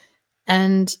lifestyle.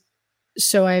 And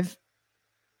so I've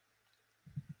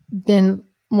been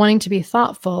wanting to be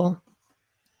thoughtful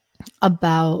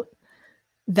about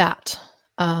that,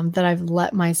 that I've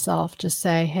let myself just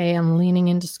say, hey, I'm leaning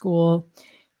into school.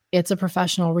 It's a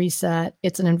professional reset.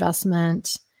 It's an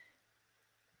investment.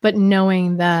 But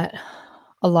knowing that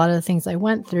a lot of the things I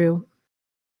went through,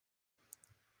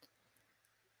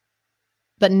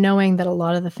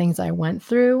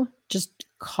 just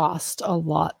cost a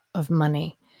lot of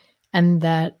money, and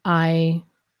that I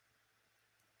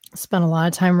spent a lot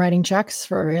of time writing checks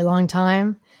for a very long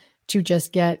time to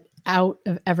just get out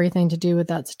of everything to do with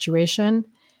that situation.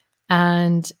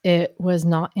 And it was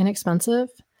not inexpensive,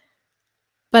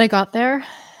 but I got there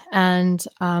And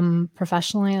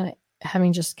professionally,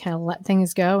 having just kind of let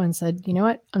things go and said, you know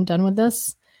what, I'm done with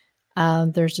this.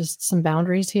 There's just some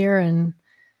boundaries here and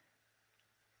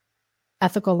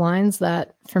ethical lines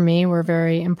that for me were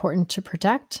very important to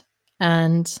protect.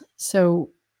 And so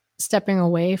stepping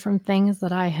away from things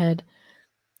that I had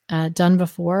done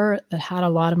before that had a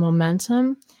lot of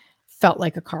momentum felt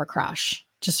like a car crash.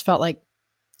 Just felt like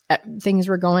things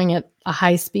were going at a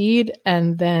high speed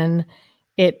and then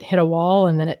it hit a wall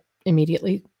and then it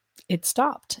immediately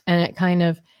stopped. And it kind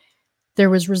of, there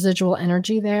was residual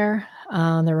energy there.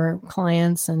 There were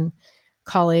clients and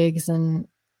colleagues and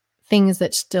things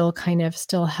that still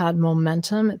had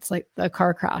momentum. It's like a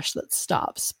car crash that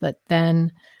stops, but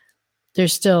then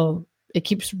it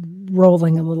keeps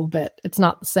rolling a little bit. It's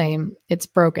not the same. It's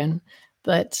broken,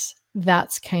 but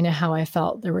that's kind of how I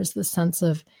felt. There was this sense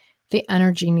of the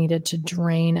energy needed to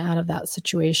drain out of that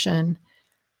situation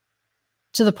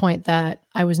to the point that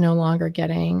I was no longer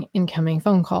getting incoming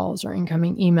phone calls or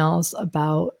incoming emails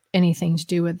about anything to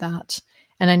do with that.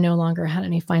 And I no longer had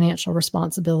any financial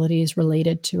responsibilities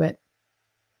related to it.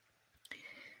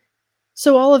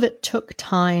 So all of it took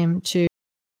time to.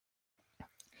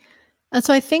 And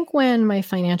so I think when my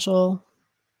financial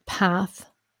path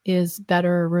is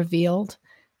better revealed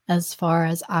as far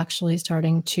as actually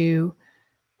starting to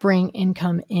bring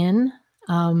income in,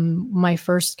 my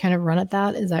first kind of run at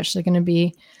that is actually going to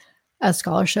be a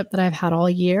scholarship that I've had all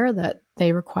year that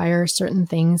they require certain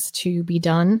things to be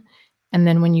done. And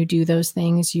then when you do those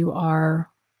things, you are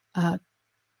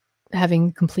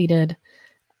having completed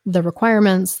the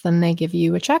requirements, then they give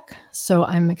you a check. So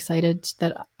I'm excited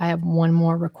that I have one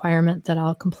more requirement that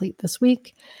I'll complete this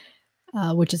week,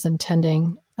 which is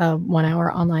attending a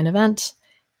 1-hour online event.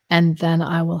 And then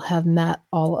I will have met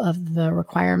all of the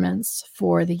requirements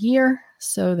for the year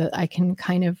so that I can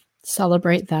kind of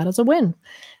celebrate that as a win,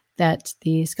 that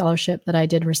the scholarship that I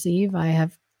did receive, I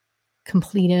have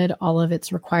completed all of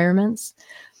its requirements.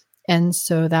 And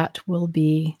so that will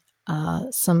be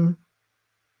some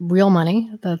real money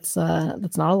that's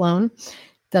not a loan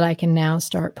that I can now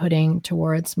start putting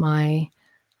towards my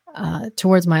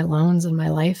loans in my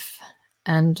life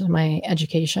and my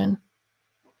education.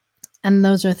 And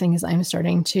those are things I'm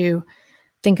starting to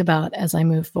think about as I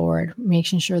move forward,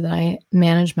 making sure that I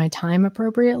manage my time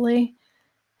appropriately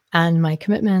and my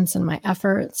commitments and my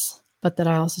efforts, but that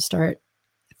I also start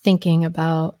thinking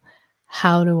about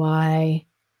how do I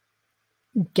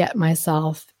get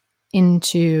myself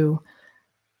into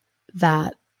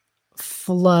that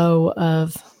flow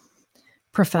of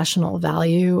professional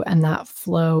value and that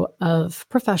flow of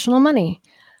professional money,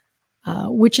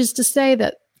 which is to say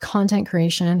that content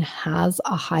creation has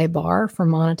a high bar for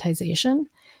monetization.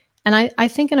 And I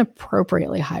think an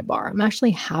appropriately high bar. I'm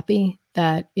actually happy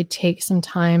that it takes some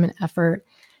time and effort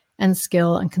and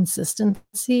skill and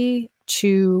consistency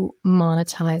to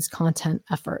monetize content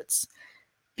efforts,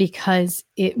 because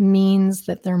it means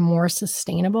that they're more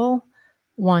sustainable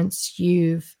once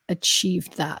you've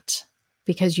achieved that,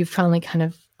 because you've finally kind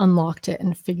of unlocked it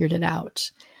and figured it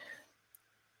out.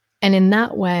 And in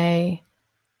that way,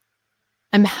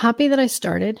 I'm happy that I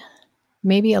started,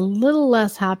 maybe a little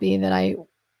less happy that I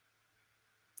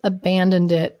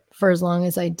abandoned it for as long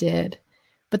as I did,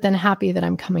 but then happy that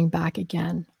I'm coming back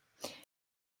again.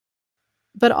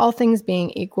 But all things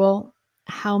being equal,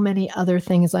 how many other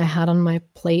things I had on my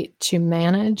plate to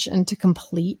manage and to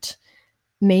complete,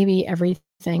 maybe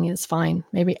everything is fine.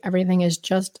 Maybe everything is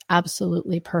just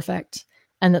absolutely perfect.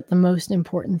 And that the most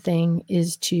important thing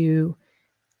is to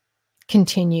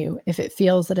continue. If it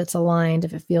feels that it's aligned,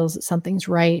 if it feels that something's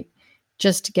right,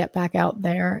 just to get back out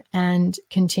there and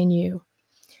continue.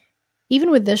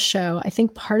 Even with this show, I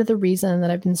think part of the reason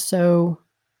that I've been so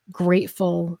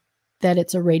grateful that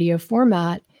it's a radio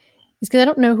format is because I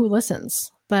don't know who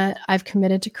listens, but I've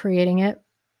committed to creating it.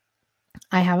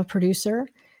 I have a producer.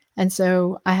 And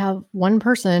so I have one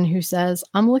person who says,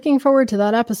 I'm looking forward to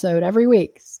that episode every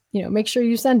week. Make sure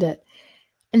you send it.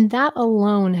 And that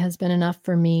alone has been enough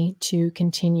for me to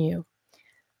continue.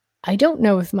 I don't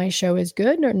know if my show is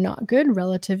good or not good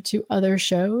relative to other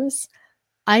shows.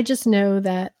 I just know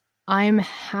that I'm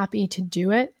happy to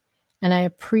do it and I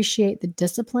appreciate the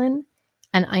discipline.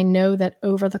 And I know that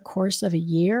over the course of a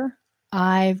year,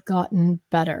 I've gotten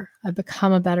better. I've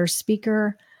become a better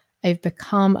speaker. I've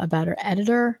become a better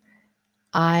editor.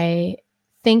 I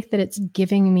think that it's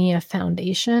giving me a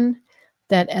foundation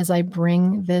that as I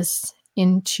bring this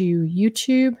into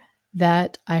YouTube,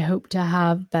 that I hope to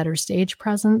have better stage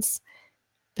presence,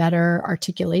 better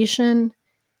articulation,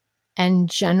 and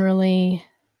generally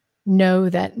know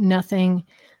that nothing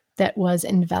that was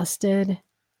invested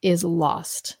is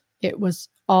lost. It was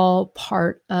all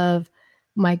part of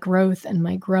my growth and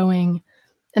my growing.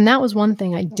 And that was one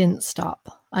thing I didn't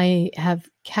stop. I have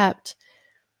kept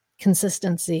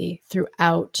consistency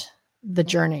throughout the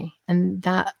journey, and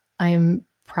that I'm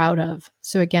proud of.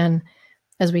 So again,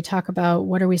 as we talk about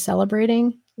what are we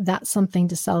celebrating, that's something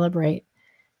to celebrate.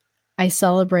 I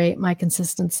celebrate my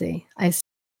consistency.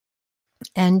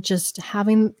 And just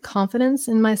having confidence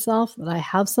in myself that I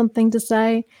have something to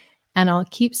say, and I'll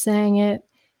keep saying it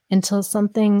until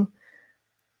something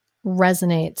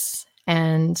resonates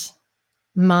and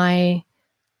my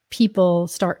people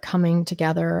start coming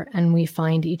together and we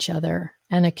find each other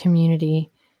and a community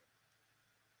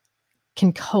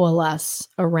can coalesce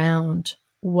around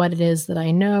what it is that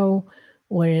I know,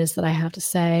 what it is that I have to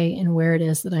say, and where it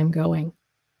is that I'm going.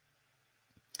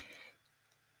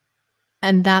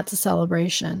 And that's a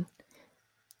celebration.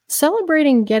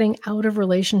 Celebrating getting out of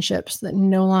relationships that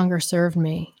no longer served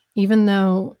me, even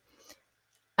though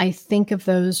I think of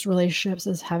those relationships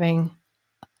as having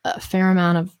a fair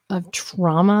amount of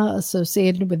trauma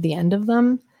associated with the end of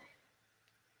them.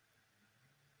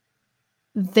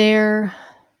 There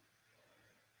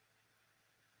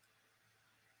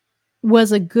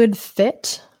was a good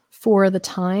fit for the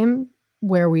time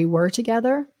where we were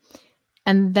together.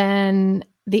 And then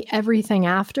the everything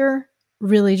after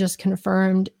really just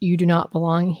confirmed you do not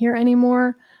belong here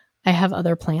anymore. I have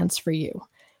other plans for you,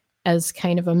 as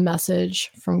kind of a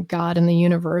message from God and the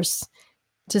universe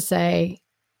to say,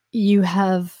 you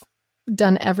have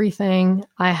done everything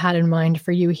I had in mind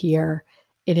for you here.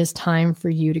 It is time for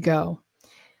you to go.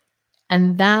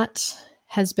 And that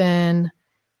has been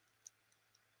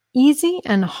easy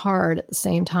and hard at the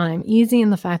same time. Easy in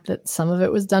the fact that some of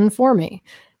it was done for me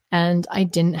and I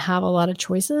didn't have a lot of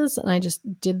choices, and I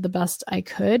just did the best I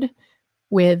could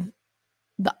with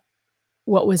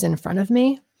what was in front of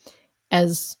me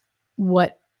as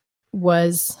what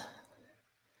was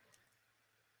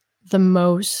the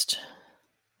most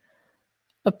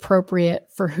appropriate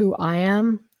for who I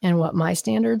am and what my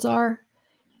standards are.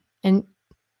 And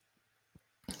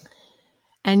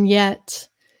yet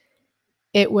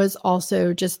it was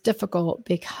also just difficult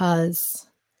because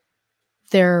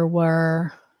there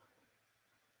were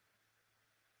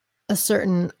a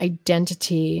certain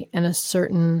identity and a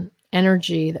certain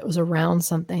energy that was around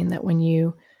something that when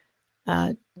you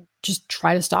just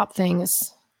try to stop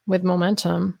things with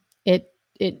momentum,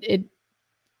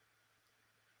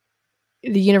 the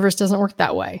universe doesn't work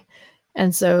that way.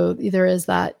 And so there is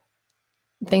that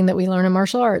thing that we learn in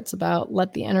martial arts about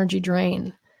let the energy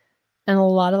drain. And a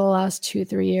lot of the last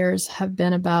 2-3 years have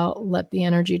been about let the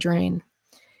energy drain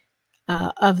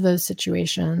of those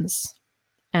situations.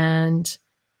 And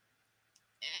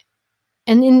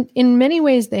in many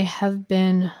ways, they have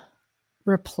been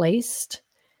replaced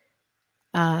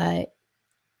in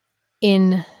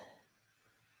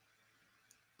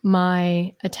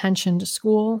my attention to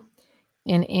school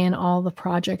and in all the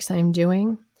projects I'm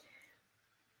doing.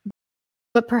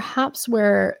 But perhaps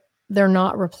where they're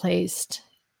not replaced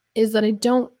is that I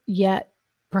don't yet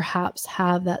perhaps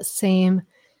have that same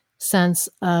sense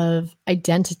of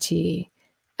identity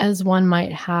as one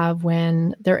might have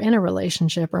when they're in a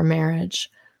relationship or marriage.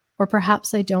 Or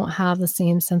perhaps I don't have the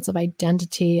same sense of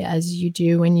identity as you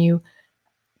do when you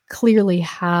clearly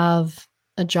have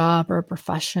a job or a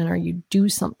profession or you do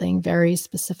something very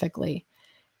specifically.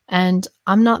 And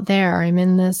I'm not there. I'm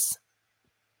in this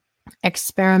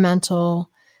experimental,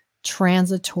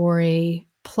 transitory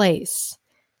place,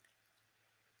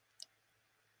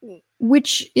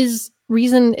 which is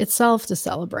reason itself to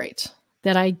celebrate,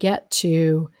 that I get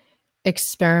to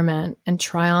experiment and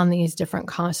try on these different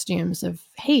costumes of,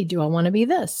 hey, do I want to be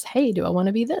this? Hey, do I want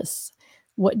to be this?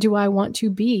 What do I want to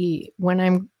be when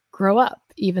I grow up,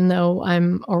 even though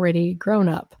I'm already grown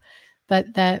up?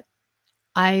 But that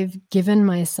I've given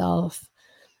myself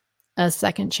a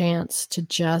second chance to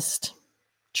just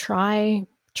try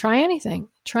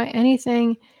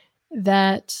anything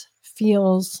that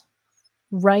feels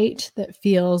right, that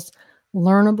feels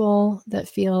learnable, that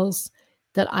feels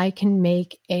that I can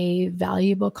make a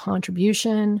valuable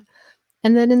contribution,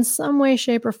 and that in some way,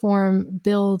 shape, or form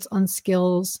builds on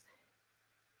skills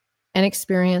and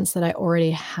experience that I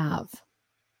already have.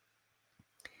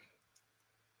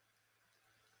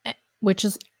 Which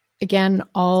is, again,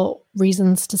 all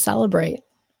reasons to celebrate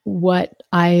what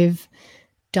I've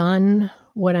done,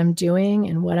 what I'm doing,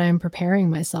 and what I'm preparing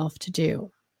myself to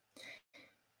do.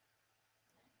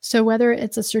 So whether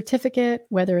it's a certificate,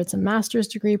 whether it's a master's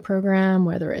degree program,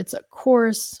 whether it's a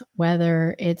course,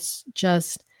 whether it's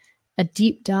just a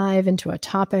deep dive into a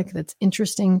topic that's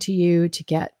interesting to you to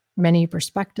get many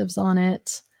perspectives on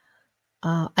it.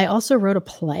 I also wrote a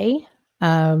play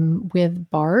with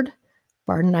Bard.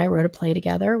 Bard and I wrote a play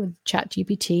together with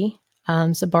ChatGPT.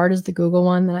 So Bard is the Google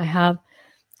one that I have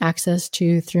access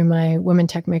to through my Women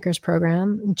Tech Makers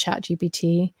program. And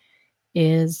ChatGPT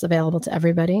is available to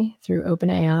everybody through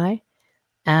OpenAI.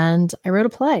 And I wrote a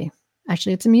play.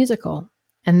 Actually, it's a musical.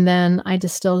 And then I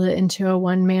distilled it into a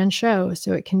one-man show.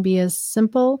 So it can be as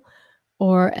simple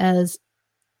or as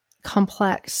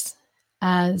complex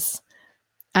as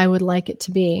I would like it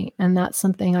to be. And that's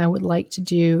something I would like to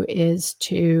do, is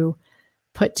to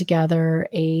put together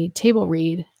a table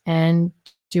read and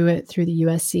do it through the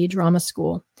USC Drama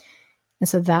School. And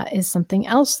so that is something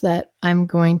else that I'm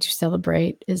going to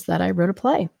celebrate, is that I wrote a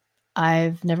play.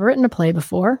 I've never written a play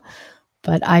before,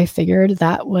 but I figured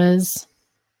that was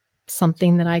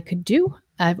something that I could do.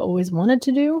 I've always wanted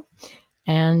to do.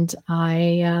 And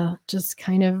I just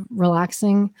kind of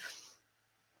relaxing,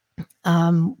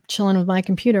 chilling with my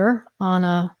computer on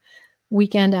a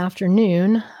weekend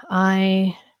afternoon,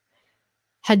 I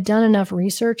had done enough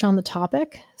research on the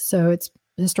topic. So it's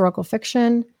historical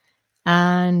fiction,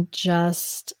 and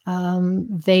just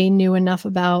they knew enough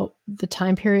about the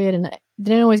time period, and I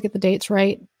didn't always get the dates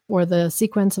right or the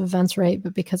sequence of events right,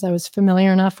 but because I was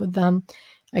familiar enough with them,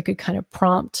 I could kind of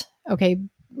prompt, okay,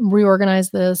 reorganize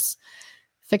this,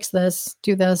 fix this,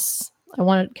 do this. I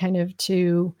want it kind of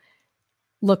to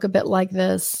look a bit like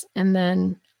this. And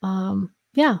then,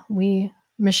 we,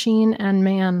 machine and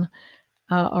man,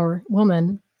 or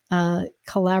woman,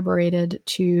 collaborated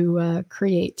to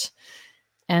create.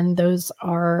 And those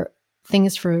are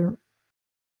things for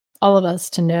all of us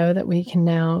to know, that we can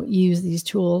now use these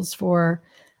tools for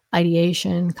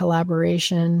ideation,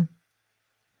 collaboration.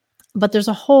 But there's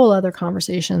a whole other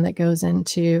conversation that goes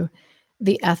into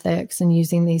the ethics and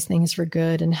using these things for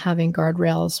good, and having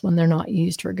guardrails when they're not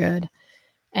used for good,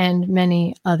 and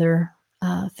many other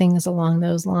things along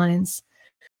those lines.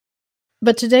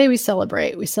 But today we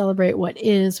celebrate. We celebrate what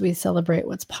is. We celebrate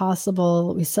what's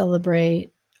possible. We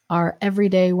celebrate our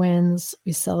everyday wins.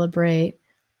 We celebrate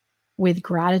with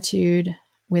gratitude,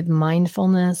 with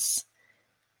mindfulness,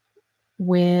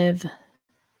 with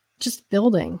just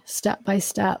building step by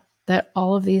step, that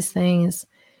all of these things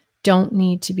don't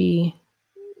need to be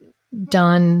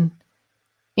done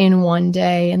in one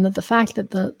day. And that the fact that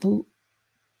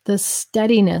the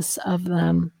steadiness of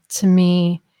them, to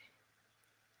me,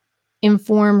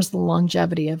 informs the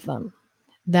longevity of them.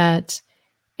 That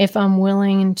if I'm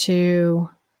willing to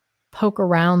poke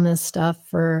around this stuff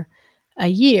for a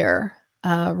year,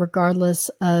 regardless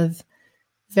of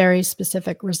very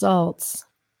specific results,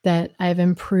 that I've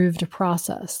improved a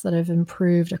process, that I've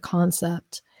improved a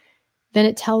concept, then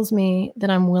it tells me that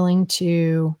I'm willing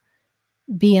to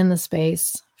be in the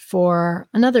space for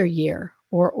another year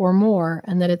or more,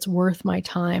 and that it's worth my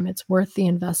time. It's worth the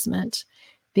investment,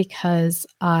 because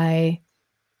I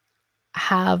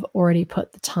have already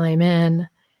put the time in,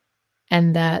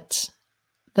 and that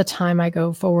the time I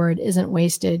go forward isn't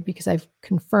wasted, because I've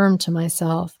confirmed to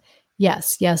myself,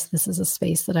 yes, this is a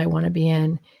space that I want to be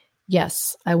in.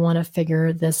 Yes, I want to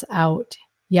figure this out.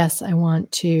 Yes, I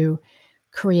want to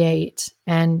create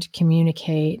and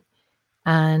communicate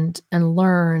and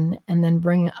learn, and then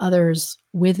bring others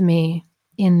with me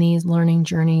in these learning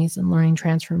journeys and learning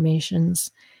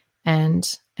transformations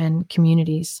and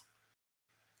communities.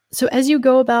 So as you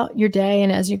go about your day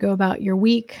and as you go about your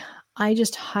week, I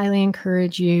just highly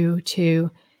encourage you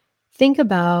to think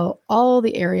about all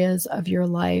the areas of your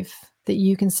life that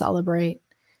you can celebrate.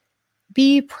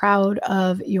 Be proud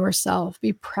of yourself.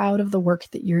 Be proud of the work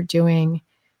that you're doing.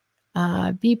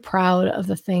 Be proud of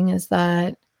the things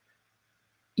that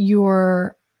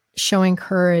you're showing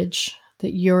courage,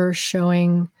 that you're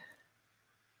showing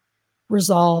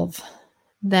resolve,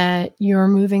 that you're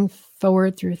moving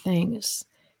forward through things,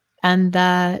 and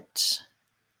that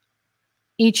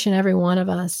each and every one of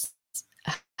us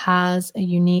has a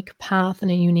unique path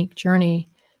and a unique journey.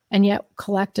 And yet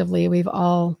collectively, we've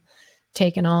all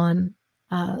taken on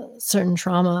certain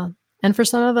trauma. And for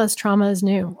some of us, trauma is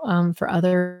new. For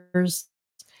others,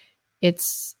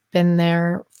 it's been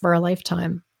there for a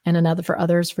lifetime, and for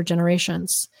others for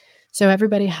generations. So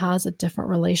everybody has a different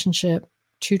relationship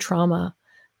to trauma.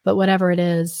 But whatever it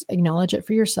is, acknowledge it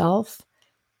for yourself,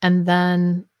 and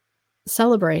then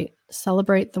celebrate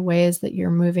the ways that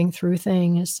you're moving through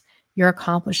things, you're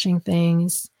accomplishing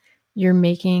things, you're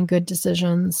making good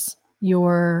decisions,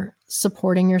 you're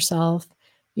supporting yourself,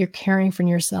 you're caring for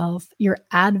yourself, you're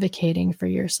advocating for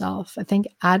yourself. I think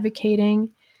advocating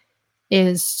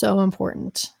is so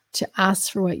important, to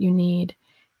ask for what you need,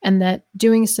 and that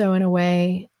doing so in a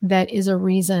way that is a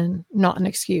reason, not an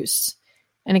excuse.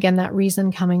 And again, that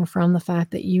reason coming from the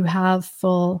fact that you have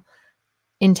full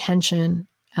intention.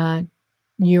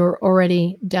 You're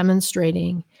already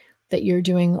demonstrating that you're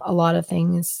doing a lot of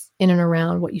things in and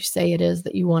around what you say it is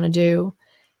that you want to do,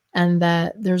 and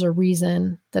that there's a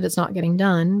reason that it's not getting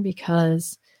done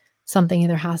because something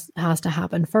either has to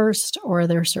happen first, or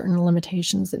there are certain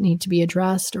limitations that need to be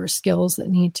addressed, or skills that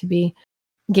need to be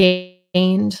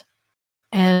gained,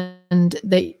 and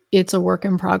that it's a work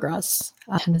in progress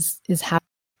and is happening.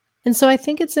 And so I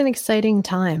think it's an exciting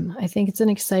time. I think it's an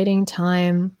exciting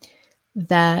time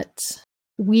that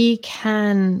we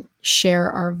can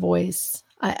share our voice.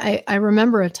 I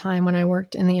remember a time when I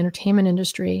worked in the entertainment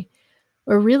industry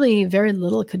where really very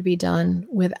little could be done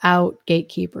without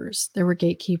gatekeepers. There were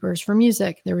gatekeepers for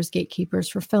music, there was gatekeepers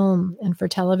for film and for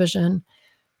television,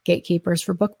 gatekeepers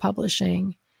for book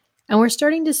publishing. And we're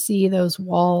starting to see those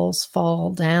walls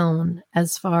fall down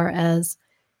as far as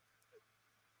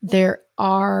there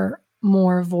are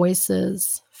more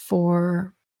voices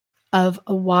of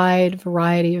a wide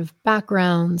variety of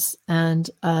backgrounds and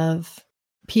of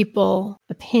people,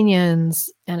 opinions,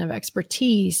 and of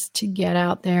expertise to get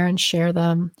out there and share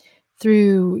them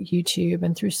through YouTube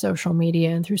and through social media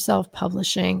and through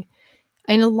self-publishing.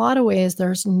 In a lot of ways,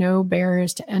 there's no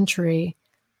barriers to entry.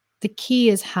 The key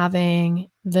is having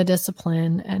the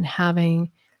discipline and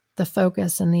having the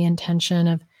focus and the intention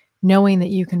of knowing that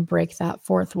you can break that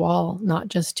fourth wall, not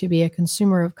just to be a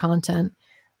consumer of content,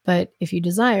 but if you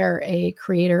desire, a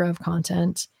creator of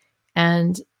content.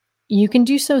 And you can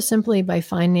do so simply by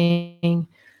finding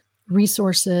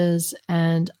resources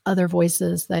and other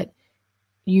voices that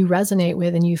you resonate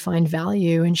with and you find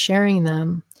value in sharing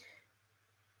them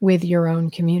with your own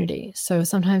community. So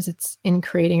sometimes it's in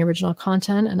creating original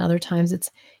content, and other times it's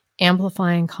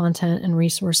amplifying content and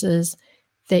resources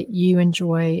that you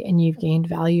enjoy and you've gained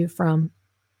value from.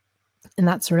 And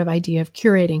that sort of idea of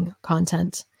curating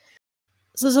content.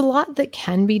 So there's a lot that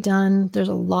can be done. There's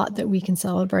a lot that we can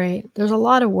celebrate. There's a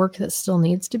lot of work that still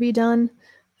needs to be done,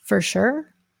 for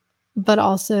sure, but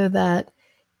also that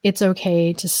it's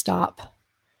okay to stop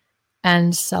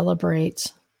and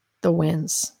celebrate the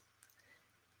wins.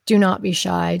 Do not be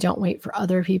shy. Don't wait for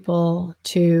other people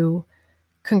to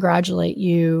congratulate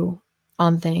you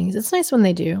on things. It's nice when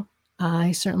they do.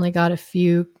 I certainly got a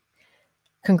few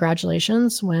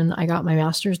congratulations when I got my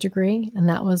master's degree, and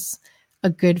that was a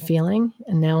good feeling.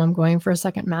 And now I'm going for a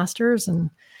second master's,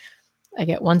 and I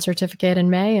get one certificate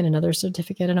in May and another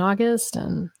certificate in August,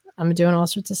 and I'm doing all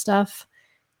sorts of stuff.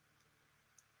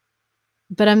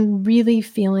 But I'm really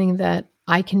feeling that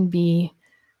I can be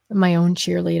my own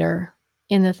cheerleader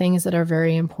in the things that are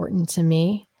very important to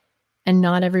me. And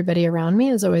not everybody around me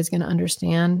is always going to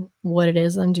understand what it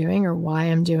is I'm doing or why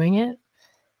I'm doing it.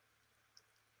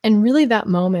 And really that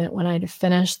moment when I'd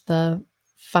finished the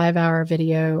 5-hour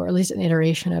video, or at least an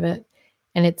iteration of it,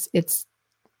 and it's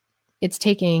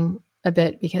taking a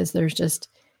bit because there's just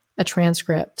a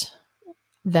transcript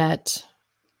that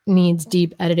needs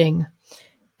deep editing,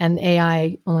 and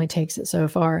AI only takes it so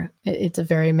far. It's a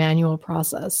very manual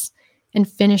process. And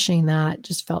finishing that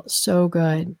just felt so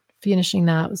good. Finishing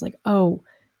that was like, oh,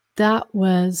 that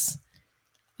was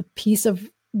a piece of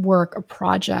work, a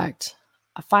project,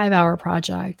 a 5-hour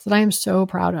project that I am so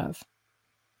proud of.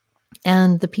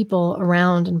 And the people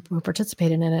around and who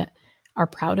participated in it are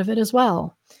proud of it as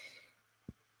well.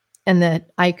 And that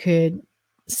I could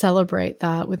celebrate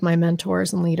that with my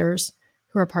mentors and leaders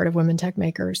who are part of Women Tech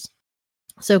Makers.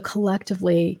 So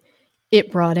collectively,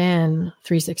 it brought in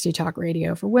 360 Talk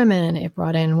Radio for Women. It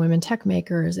brought in Women Tech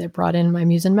Makers. It brought in my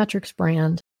Muse and Metrics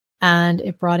brand. And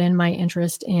it brought in my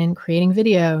interest in creating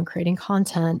video and creating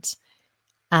content,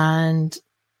 and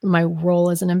my role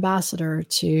as an ambassador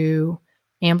to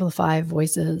amplify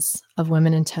voices of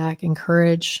women in tech,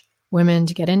 encourage women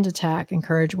to get into tech,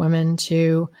 encourage women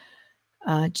to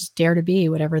just dare to be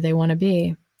whatever they want to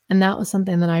be. And that was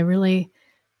something that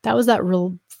that was that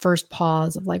real first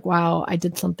pause of like, wow, I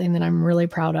did something that I'm really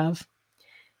proud of.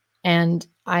 And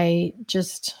I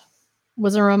just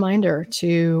was a reminder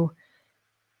to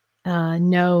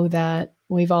know that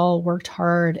we've all worked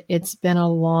hard. It's been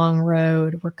a long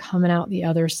road. We're coming out the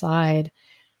other side.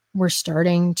 We're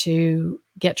starting to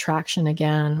get traction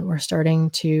again. We're starting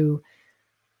to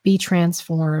be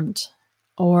transformed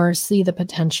or see the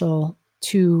potential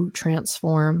to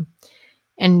transform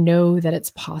and know that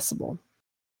it's possible.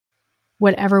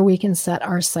 Whatever we can set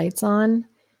our sights on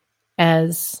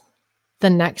as the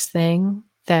next thing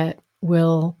that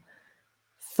will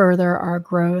further our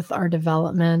growth, our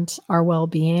development, our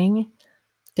well-being,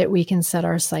 that we can set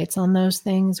our sights on those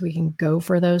things, we can go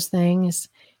for those things,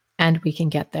 and we can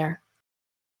get there.